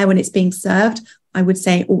I'm there when it's being served, I would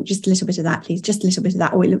say, oh, just a little bit of that, please, just a little bit of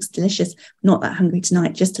that. Oh, it looks delicious. Not that hungry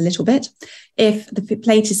tonight, just a little bit. If the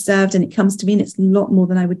plate is served and it comes to me and it's a lot more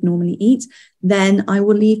than I would normally eat, then I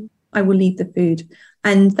will leave the food.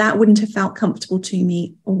 And that wouldn't have felt comfortable to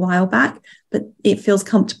me a while back, but it feels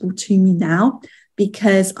comfortable to me now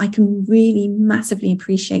because I can really massively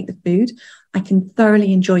appreciate the food. I can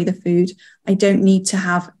thoroughly enjoy the food. I don't need to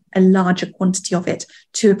have a larger quantity of it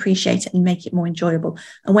to appreciate it and make it more enjoyable.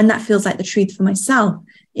 And when that feels like the truth for myself,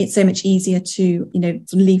 it's so much easier to,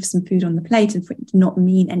 leave some food on the plate and for it to not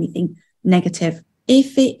mean anything negative.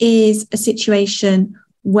 If it is a situation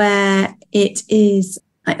where it is,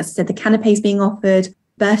 like I said, the canapé is being offered,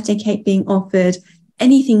 birthday cake being offered,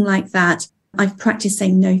 anything like that, I've practiced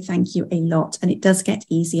saying no thank you a lot, and it does get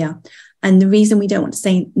easier. And the reason we don't want to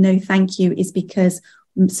say no thank you is because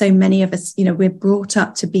so many of us, we're brought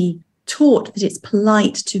up to be taught that it's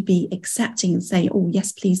polite to be accepting and say, oh,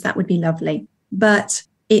 yes, please, that would be lovely. But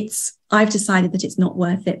I've decided that it's not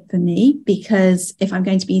worth it for me, because if I'm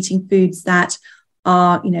going to be eating foods that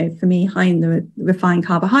are, for me, high in the refined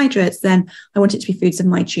carbohydrates, then I want it to be foods of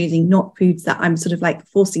my choosing, not foods that I'm sort of like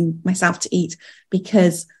forcing myself to eat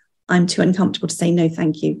because I'm too uncomfortable to say no,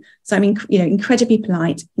 thank you. So I'm, incredibly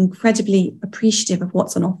polite, incredibly appreciative of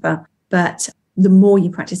what's on offer. But the more you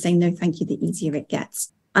practice saying no, thank you, the easier it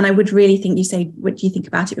gets. And I would really think you say, what do you think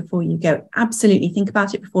about it before you go? Absolutely. Think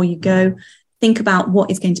about it before you go. Think about what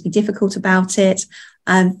is going to be difficult about it.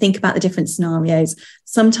 Think about the different scenarios.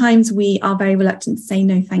 Sometimes we are very reluctant to say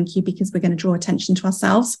no, thank you, because we're going to draw attention to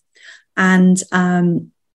ourselves. And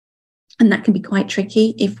that can be quite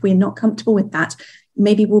tricky if we're not comfortable with that.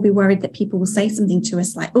 Maybe we'll be worried that people will say something to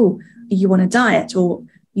us like, oh, are you on a diet? Or,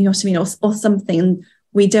 you know what I mean? Or something.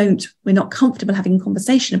 We're not comfortable having a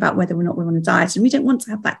conversation about whether or not we're on a diet, and we don't want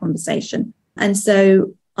to have that conversation. And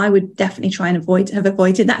so I would definitely try and have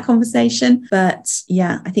avoided that conversation. But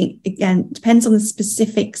yeah, I think, again, it depends on the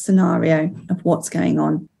specific scenario of what's going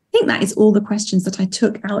on. I think that is all the questions that I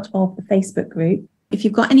took out of the Facebook group. If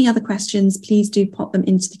you've got any other questions, please do pop them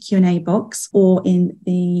into the Q&A box or in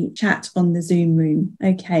the chat on the Zoom room.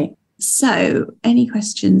 Okay, so any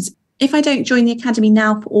questions? If I don't join the Academy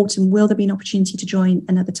now for autumn, will there be an opportunity to join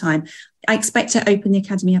another time? I expect to open the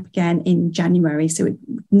Academy up again in January. So it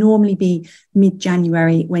would normally be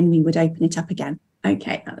mid-January when we would open it up again.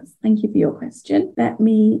 Okay, Alice, thank you for your question. Let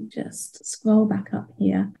me just scroll back up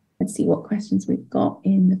here and see what questions we've got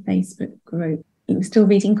in the Facebook group. We're still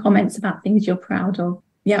reading comments about things you're proud of.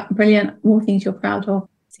 Yeah, brilliant. More things you're proud of.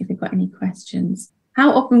 See if we've got any questions.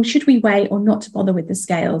 How often should we weigh or not to bother with the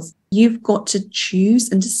scales? You've got to choose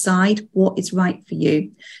and decide what is right for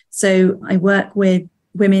you. So I work with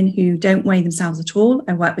women who don't weigh themselves at all.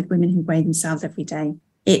 I work with women who weigh themselves every day.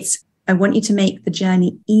 I want you to make the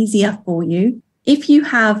journey easier for you. If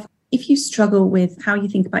you struggle with how you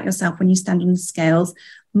think about yourself when you stand on the scales,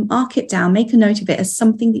 mark it down, make a note of it as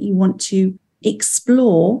something that you want to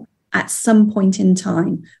explore at some point in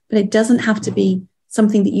time, but it doesn't have to be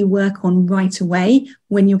something that you work on right away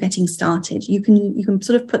when you're getting started. You can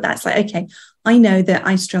sort of put that, it's like, okay, I know that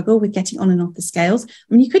I struggle with getting on and off the scales. I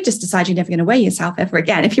mean, you could just decide you're never going to weigh yourself ever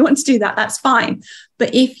again. If you want to do that, that's fine.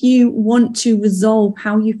 But if you want to resolve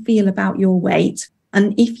how you feel about your weight,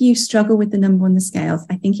 and if you struggle with the number on the scales,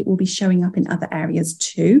 I think it will be showing up in other areas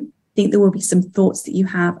too. I think there will be some thoughts that you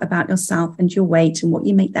have about yourself and your weight and what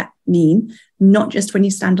you make that mean, not just when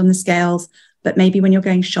you stand on the scales, but maybe when you're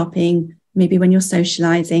going shopping, maybe when you're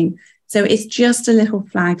socializing. So it's just a little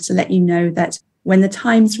flag to let you know that when the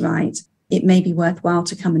time's right, it may be worthwhile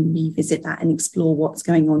to come and revisit that and explore what's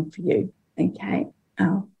going on for you. Okay.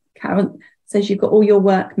 Oh, Carol says you've got all your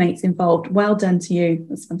workmates involved. Well done to you.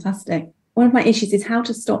 That's fantastic. One of my issues is how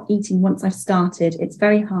to stop eating once I've started. It's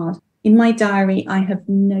very hard. In my diary, I have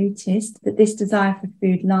noticed that this desire for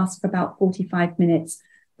food lasts for about 45 minutes.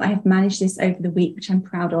 But I have managed this over the week, which I'm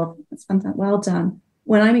proud of. That's fantastic. Well done.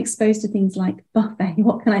 When I'm exposed to things like buffet,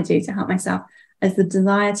 what can I do to help myself? As the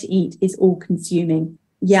desire to eat is all consuming.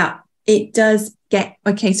 Yeah, it does get,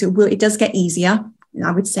 okay, so it does get easier.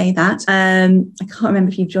 I would say that. I can't remember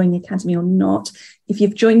if you've joined the academy or not. If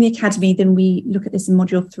you've joined the academy, then we look at this in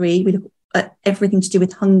module 3. We look at everything to do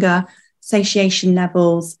with hunger, satiation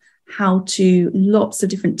levels, how to, lots of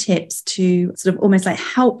different tips to sort of almost like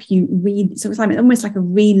help you read. So it's like almost like a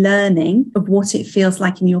relearning of what it feels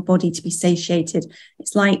like in your body to be satiated.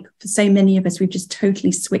 It's like for so many of us, we've just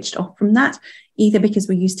totally switched off from that, either because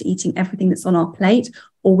we're used to eating everything that's on our plate,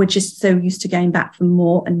 or we're just so used to going back for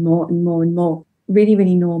more and more and more and more. Really,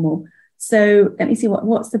 really normal. So let me see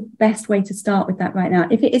what's the best way to start with that right now.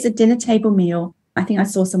 If it is a dinner table meal, I think I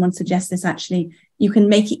saw someone suggest this actually. You can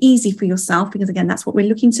make it easy for yourself, because again, that's what we're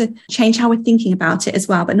looking to change, how we're thinking about it as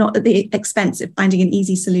well, but not at the expense of finding an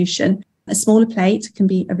easy solution. A smaller plate can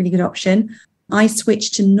be a really good option. I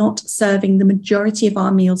switched to not serving the majority of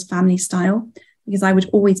our meals family style, because I would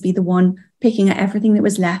always be the one picking at everything that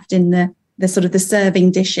was left in the sort of the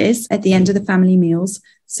serving dishes at the end of the family meals.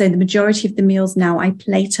 So the majority of the meals now I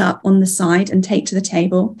plate up on the side and take to the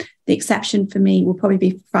table. The exception for me will probably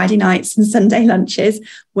be Friday nights and Sunday lunches,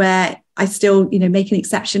 where I still, make an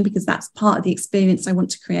exception because that's part of the experience I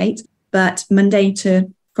want to create. But Monday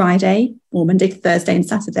to Friday, or Monday to Thursday and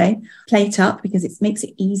Saturday, plate up because it makes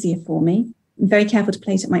it easier for me. I'm very careful to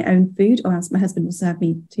plate up my own food, or else my husband will serve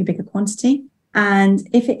me too big a quantity. And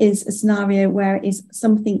if it is a scenario where it is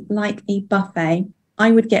something like a buffet,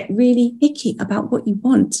 I would get really picky about what you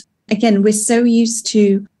want. Again, we're so used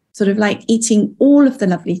to sort of like eating all of the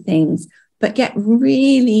lovely things, but get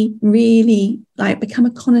really, really like become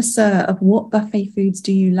a connoisseur of what buffet foods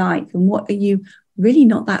do you like and what are you really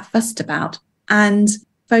not that fussed about, and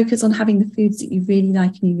focus on having the foods that you really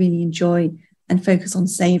like and you really enjoy, and focus on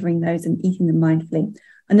savoring those and eating them mindfully.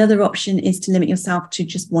 Another option is to limit yourself to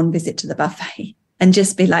just one visit to the buffet and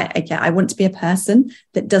just be like, okay, I want to be a person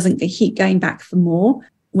that doesn't keep going back for more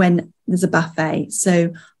when there's a buffet.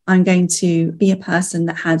 So I'm going to be a person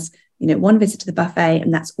that has, one visit to the buffet,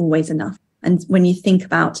 and that's always enough. And when you think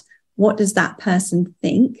about what does that person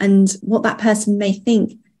think, and what that person may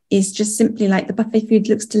think is just simply like, the buffet food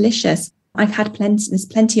looks delicious. I've had there's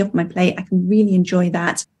plenty off my plate. I can really enjoy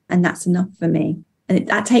that. And that's enough for me. And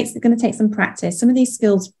it's going to take some practice. Some of these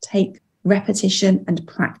skills take repetition and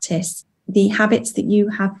practice. The habits that you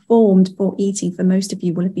have formed for eating, for most of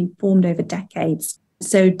you, will have been formed over decades.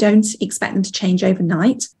 So don't expect them to change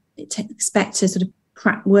overnight. Expect to sort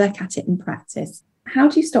of work at it in practice. How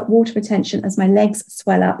do you stop water retention as my legs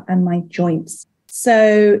swell up and my joints?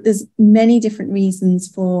 So there's many different reasons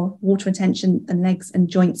for water retention and legs and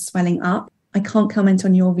joints swelling up. I can't comment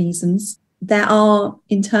on your reasons. There are,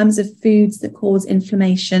 in terms of foods that cause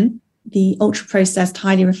inflammation, the ultra-processed,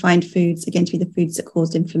 highly refined foods are going to be the foods that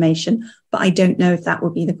caused inflammation, but I don't know if that will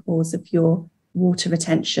be the cause of your water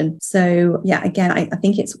retention. So yeah, again, I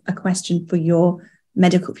think it's a question for your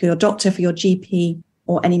doctor, for your GP,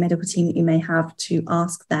 or any medical team that you may have, to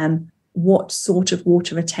ask them what sort of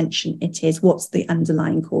water retention it is. What's the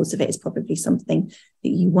underlying cause of it is probably something that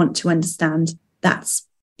you want to understand.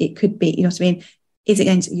 It could be, you know what I mean?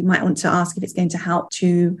 You might want to ask if it's going to help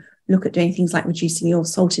to look at doing things like reducing your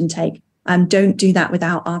salt intake. Don't do that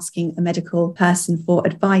without asking a medical person for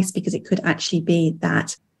advice, because it could actually be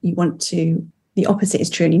that the opposite is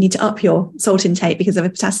true, and you need to up your salt intake because of a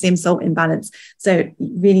potassium salt imbalance. So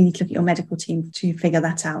you really need to look at your medical team to figure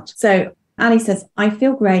that out. So Ali says, I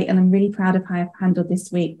feel great and I'm really proud of how I've handled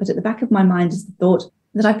this week, but at the back of my mind is the thought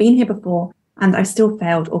that I've been here before and I've still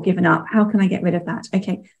failed or given up. How can I get rid of that?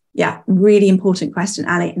 Okay. Yeah, really important question,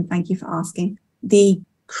 Ali, and thank you for asking. The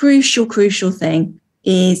crucial thing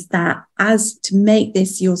is that as to make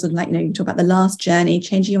this your sort of like, you talk about the last journey,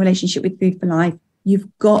 changing your relationship with food for life, you've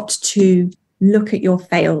got to look at your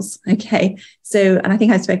fails. Okay. So, and I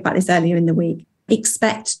think I spoke about this earlier in the week,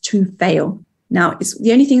 expect to fail. Now, it's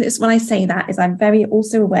the only thing that's when I say that is I'm very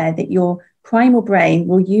also aware that your primal brain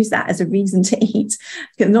will use that as a reason to eat,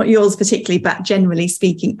 not yours particularly, but generally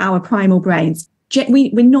speaking, our primal brains.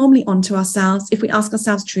 We're normally onto ourselves. If we ask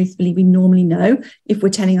ourselves truthfully, we normally know if we're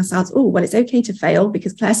telling ourselves, oh, well, it's okay to fail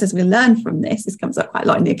because Claire says we'll learn from this. This comes up quite a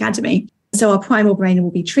lot in the academy. So our primal brain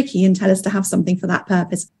will be tricky and tell us to have something for that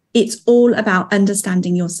purpose. It's all about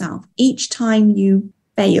understanding yourself. Each time you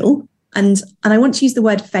fail, and I want to use the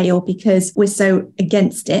word fail because we're so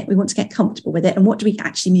against it. We want to get comfortable with it. And what do we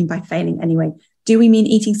actually mean by failing anyway? Do we mean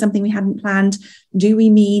eating something we hadn't planned? Do we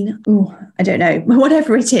mean, I don't know,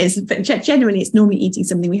 whatever it is, but generally it's normally eating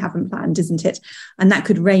something we haven't planned, isn't it? And that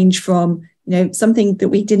could range from, something that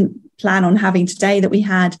we didn't plan on having today that we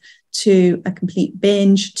had, to a complete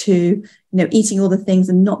binge, to, eating all the things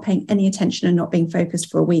and not paying any attention and not being focused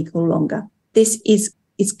for a week or longer. This it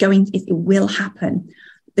will happen.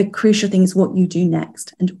 The crucial thing is what you do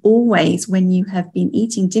next. And always when you have been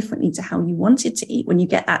eating differently to how you wanted to eat, when you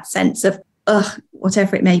get that sense of,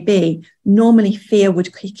 whatever it may be, normally fear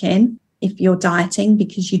would kick in if you're dieting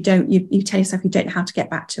because you tell yourself you don't know how to get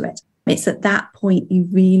back to it. It's at that point you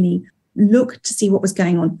really look to see what was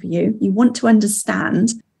going on for you. You want to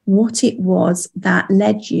understand what it was that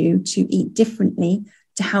led you to eat differently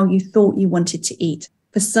to how you thought you wanted to eat.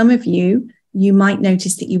 For some of you, you might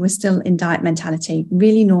notice that you were still in diet mentality,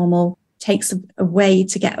 really normal, takes a way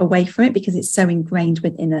to get away from it because it's so ingrained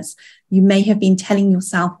within us. You may have been telling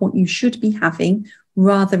yourself what you should be having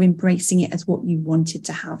rather embracing it as what you wanted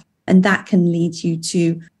to have. And that can lead you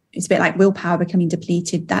to, it's a bit like willpower becoming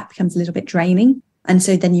depleted. That becomes a little bit draining. And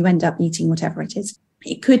so then you end up eating whatever it is.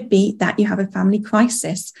 It could be that you have a family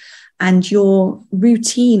crisis and your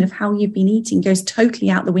routine of how you've been eating goes totally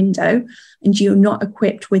out the window and you're not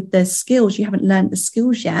equipped with the skills. You haven't learned the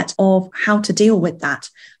skills yet of how to deal with that.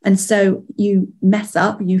 And so you mess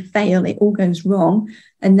up, you fail, it all goes wrong.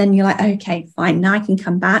 And then you're like, okay, fine. Now I can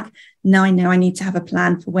come back. Now I know I need to have a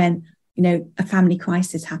plan for when, a family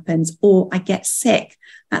crisis happens or I get sick.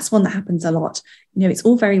 That's one that happens a lot. It's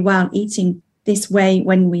all very well eating this way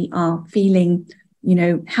when we are feeling,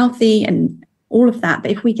 healthy and all of that.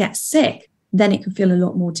 But if we get sick, then it can feel a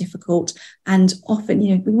lot more difficult. And often,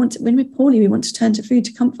 when we're poorly, we want to turn to food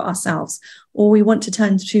to comfort ourselves, or we want to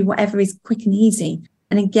turn to whatever is quick and easy.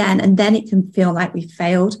 And then it can feel like we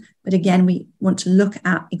failed. But again, we want to look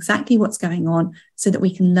at exactly what's going on so that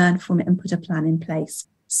we can learn from it and put a plan in place.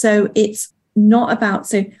 So it's not about,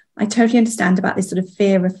 so I totally understand about this sort of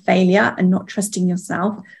fear of failure and not trusting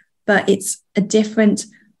yourself, but it's a different,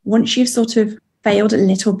 once you've sort of failed a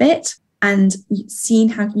little bit and seen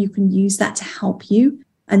how you can use that to help you,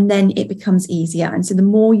 and then it becomes easier. And so the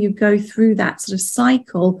more you go through that sort of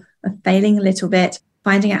cycle of failing a little bit,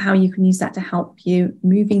 finding out how you can use that to help you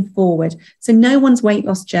moving forward. So no one's weight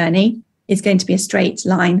loss journey is going to be a straight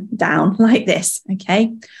line down like this,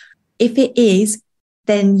 okay? If it is,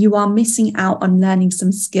 then you are missing out on learning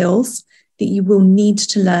some skills that you will need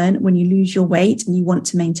to learn when you lose your weight and you want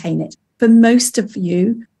to maintain it. For most of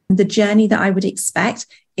you, the journey that I would expect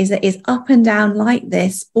is up and down like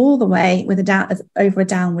this all the way with over a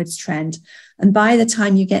downwards trend. And by the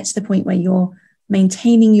time you get to the point where you're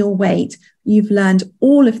maintaining your weight, you've learned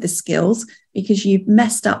all of the skills because you've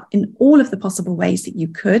messed up in all of the possible ways that you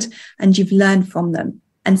could, and you've learned from them.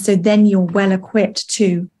 And so then you're well equipped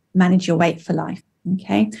to manage your weight for life.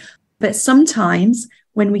 Okay. But sometimes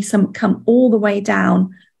when we come all the way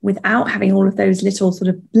down without having all of those little sort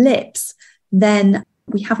of blips, then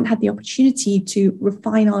we haven't had the opportunity to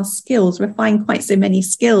refine our skills, refine quite so many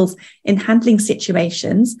skills in handling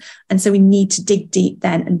situations. And so we need to dig deep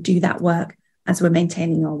then and do that work as we're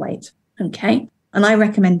maintaining our weight. Okay. And I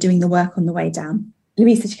recommend doing the work on the way down.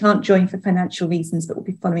 Louise said she can't join for financial reasons, but will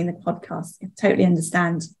be following the podcast. I totally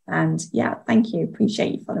understand. And yeah, thank you.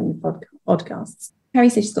 Appreciate you following the podcasts. Carrie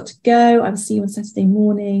said she's got to go. I will see you on Saturday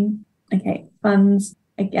morning. Okay. Funds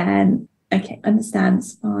again. Okay.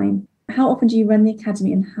 Understands. Fine. How often do you run the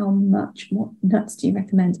academy and what nuts do you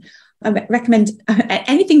recommend? I recommend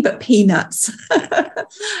anything but peanuts.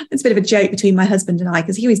 It's a bit of a joke between my husband and I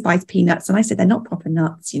because he always buys peanuts. And I said, they're not proper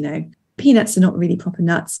nuts, Peanuts are not really proper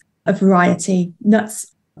nuts. A variety.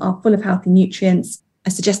 Nuts are full of healthy nutrients. I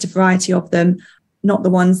suggest a variety of them, not the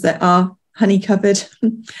ones that are honey covered.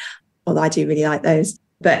 Although I do really like those.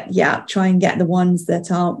 But yeah, try and get the ones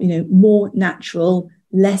that are, more natural,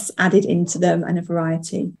 less added into them, and a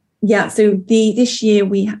variety. Yeah, so this year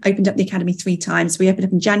we opened up the academy 3 times. We opened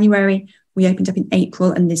up in January, We opened up in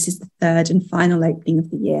April, and this is the third and final opening of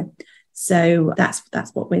the year. So that's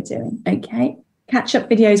what we're doing. Okay. Catch-up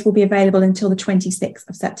videos will be available until the 26th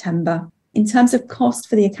of September. In terms of cost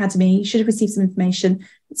for the Academy, you should have received some information.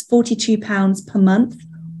 It's £42 per month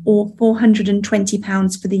or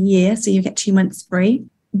 £420 for the year. So you get 2 months free.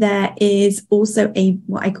 There is also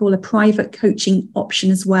what I call a private coaching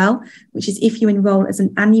option as well, which is if you enroll as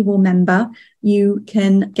an annual member, you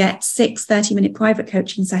can get 6 30-minute private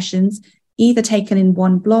coaching sessions, either taken in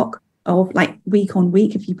one block of like week on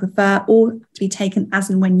week if you prefer, or to be taken as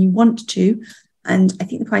and when you want to. And I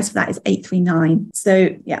think the price for that is $839.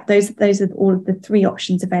 So yeah, those are all of the 3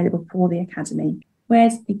 options available for the Academy.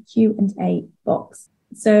 Where's the Q&A box?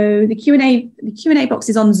 So the Q&A box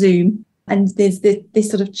is on Zoom, and there's this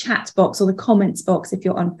sort of chat box or the comments box if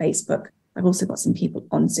you're on Facebook. I've also got some people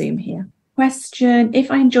on Zoom here. Question: if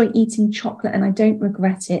I enjoy eating chocolate and I don't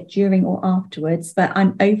regret it during or afterwards, but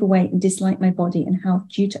I'm overweight and dislike my body and health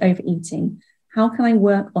due to overeating, how can I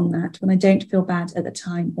work on that when I don't feel bad at the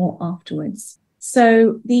time or afterwards?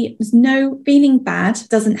 So there's no feeling bad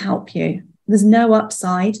doesn't help you. There's no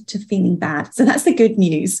upside to feeling bad. So that's the good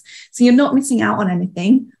news. So you're not missing out on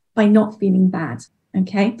anything by not feeling bad.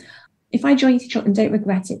 Okay. If I enjoy eating chocolate and don't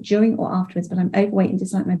regret it during or afterwards, but I'm overweight and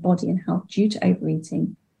dislike my body and health due to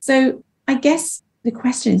overeating. So I guess the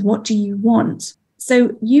question is, what do you want?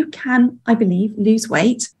 So you can, I believe, lose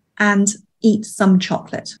weight and eat some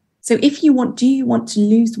chocolate. So if you want, do you want to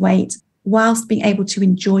lose weight whilst being able to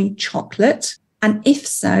enjoy chocolate? And if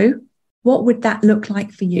so, what would that look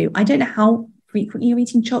like for you? I don't know how frequently you're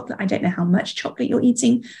eating chocolate. I don't know how much chocolate you're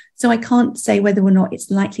eating. So I can't say whether or not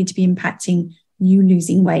it's likely to be impacting you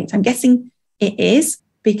losing weight. I'm guessing it is,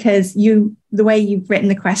 because the way you've written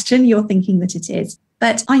the question, you're thinking that it is.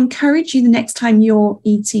 But I encourage you the next time you're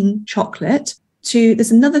eating chocolate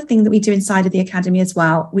there's another thing that we do inside of the Academy as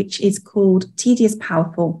well, which is called Tedious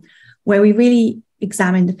Powerful, where we really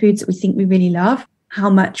examine the foods that we think we really love, how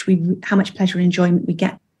much pleasure and enjoyment we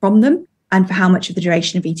get from them, and for how much of the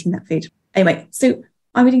duration of eating that food. Anyway, so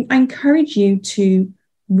I encourage you to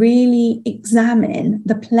really examine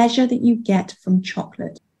the pleasure that you get from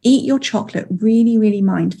chocolate. Eat your chocolate really, really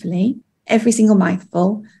mindfully, every single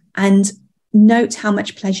mouthful, and note how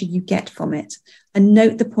much pleasure you get from it, and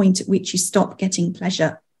note the point at which you stop getting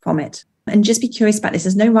pleasure from it. And just be curious about this.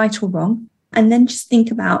 There's no right or wrong. And then just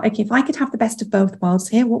think about, okay, if I could have the best of both worlds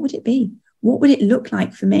here, what would it be? What would it look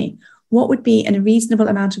like for me? What would be a reasonable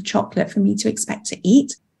amount of chocolate for me to expect to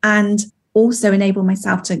eat and also enable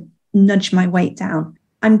myself to nudge my weight down?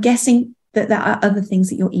 I'm guessing that there are other things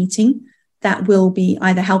that you're eating that will be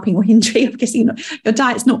either helping or hindering. I'm guessing your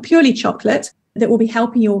diet's not purely chocolate, that will be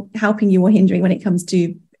helping you or hindering when it comes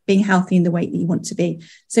to being healthy in the weight that you want to be.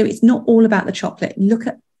 So it's not all about the chocolate. Look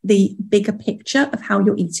at the bigger picture of how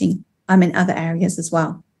you're eating in other areas as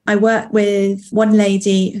well. I work with one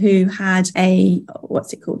lady who had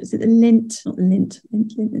what's it called? Is it the lint? Not the lint.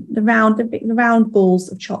 The round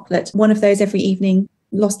balls of chocolate. One of those every evening.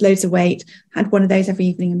 Lost loads of weight, had one of those every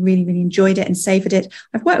evening and really, really enjoyed it and savoured it.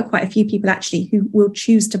 I've worked with quite a few people actually who will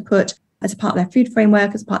choose to put, as a part of their food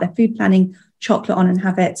framework, as part of their food planning, chocolate on and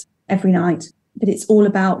have it every night. But it's all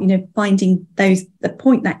about, finding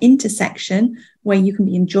that intersection where you can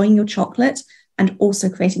be enjoying your chocolate and also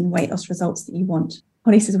creating the weight loss results that you want.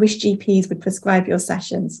 Holly says, wish GPs would prescribe your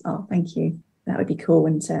sessions. Oh, thank you. That would be cool,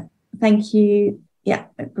 wouldn't it? Thank you. Yeah,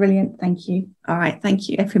 brilliant. Thank you. All right. Thank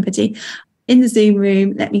you, everybody. In the Zoom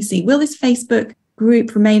room, let me see. Will this Facebook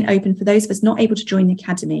group remain open for those of us not able to join the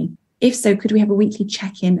Academy? If so, could we have a weekly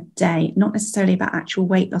check-in day? Not necessarily about actual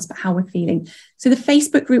weight loss, but how we're feeling. So the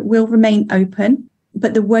Facebook group will remain open,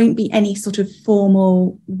 but there won't be any sort of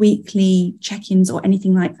formal weekly check-ins or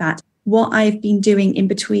anything like that. What I've been doing in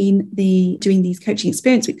between doing these coaching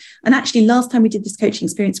experience week, and actually last time we did this coaching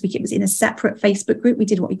experience week, it was in a separate Facebook group. We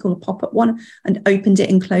did what we call a pop-up one and opened it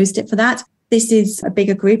and closed it for that. This is a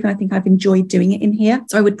bigger group, and I think I've enjoyed doing it in here.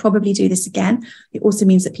 So I would probably do this again. It also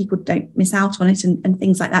means that people don't miss out on it and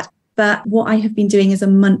things like that. But what I have been doing is a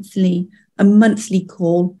monthly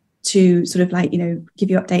call to sort of give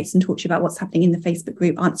you updates and talk to you about what's happening in the Facebook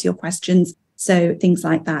group, answer your questions. So things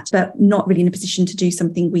like that, but not really in a position to do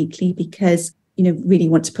something weekly because, really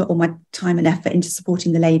want to put all my time and effort into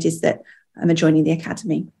supporting the ladies that are joining the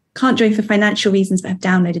Academy. Can't join for financial reasons, but have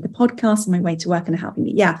downloaded the podcast on my way to work and are helping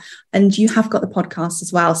me. Yeah. And you have got the podcast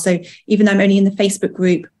as well. So even though I'm only in the Facebook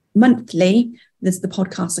group monthly, the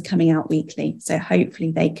podcasts are coming out weekly. So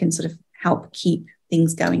hopefully they can sort of help keep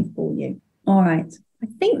things going for you. All right. I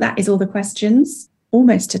think that is all the questions,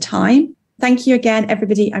 almost to time. Thank you again,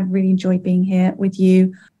 everybody. I've really enjoyed being here with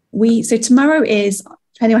you. So tomorrow is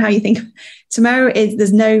depending on how you think. Tomorrow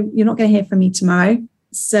you're not going to hear from me tomorrow.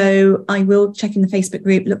 So I will check in the Facebook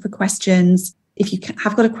group, look for questions. If you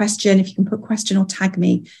have got a question, if you can put a question or tag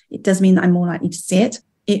me, it does mean that I'm more likely to see it.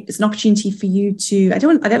 It's an opportunity for you to, I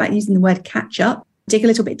don't like using the word catch up, dig a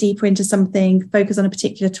little bit deeper into something, focus on a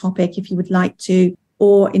particular topic if you would like to,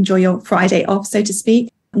 or enjoy your Friday off, so to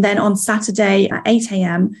speak. And then on Saturday at 8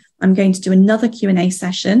 a.m., I'm going to do another Q&A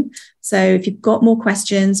session. So if you've got more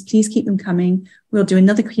questions, please keep them coming. We'll do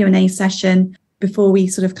another Q&A session before we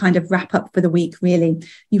sort of kind of wrap up for the week, really.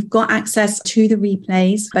 You've got access to the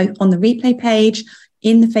replays, both on the replay page,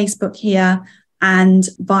 in the Facebook here, and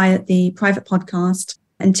via the private podcast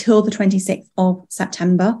until the 26th of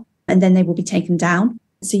September. And then they will be taken down.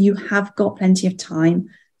 So you have got plenty of time.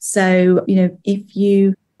 So, if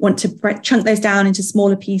you want to chunk those down into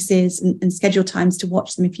smaller pieces and schedule times to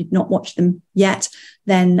watch them, if you've not watched them yet,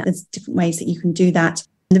 then there's different ways that you can do that.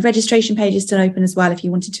 The registration page is still open as well if you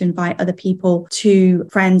wanted to invite other people, to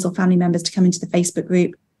friends or family members, to come into the Facebook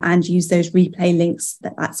group and use those replay links.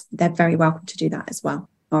 They're very welcome to do that as well.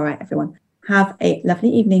 All right, everyone. Have a lovely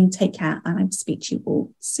evening. Take care, and I will speak to you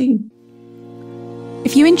all soon.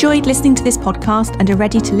 If you enjoyed listening to this podcast and are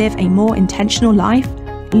ready to live a more intentional life,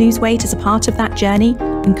 lose weight as a part of that journey,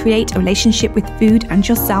 and create a relationship with food and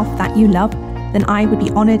yourself that you love, then I would be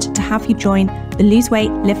honoured to have you join the Lose Weight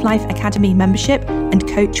Live Life Academy membership and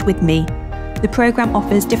coach with me. The programme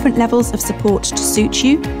offers different levels of support to suit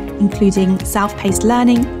you, including self-paced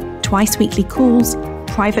learning, twice weekly calls,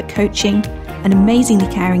 private coaching, an amazingly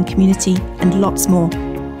caring community, and lots more.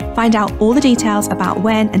 Find out all the details about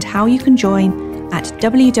when and how you can join at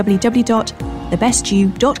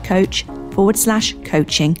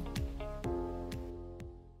www.thebestyou.coach/coaching.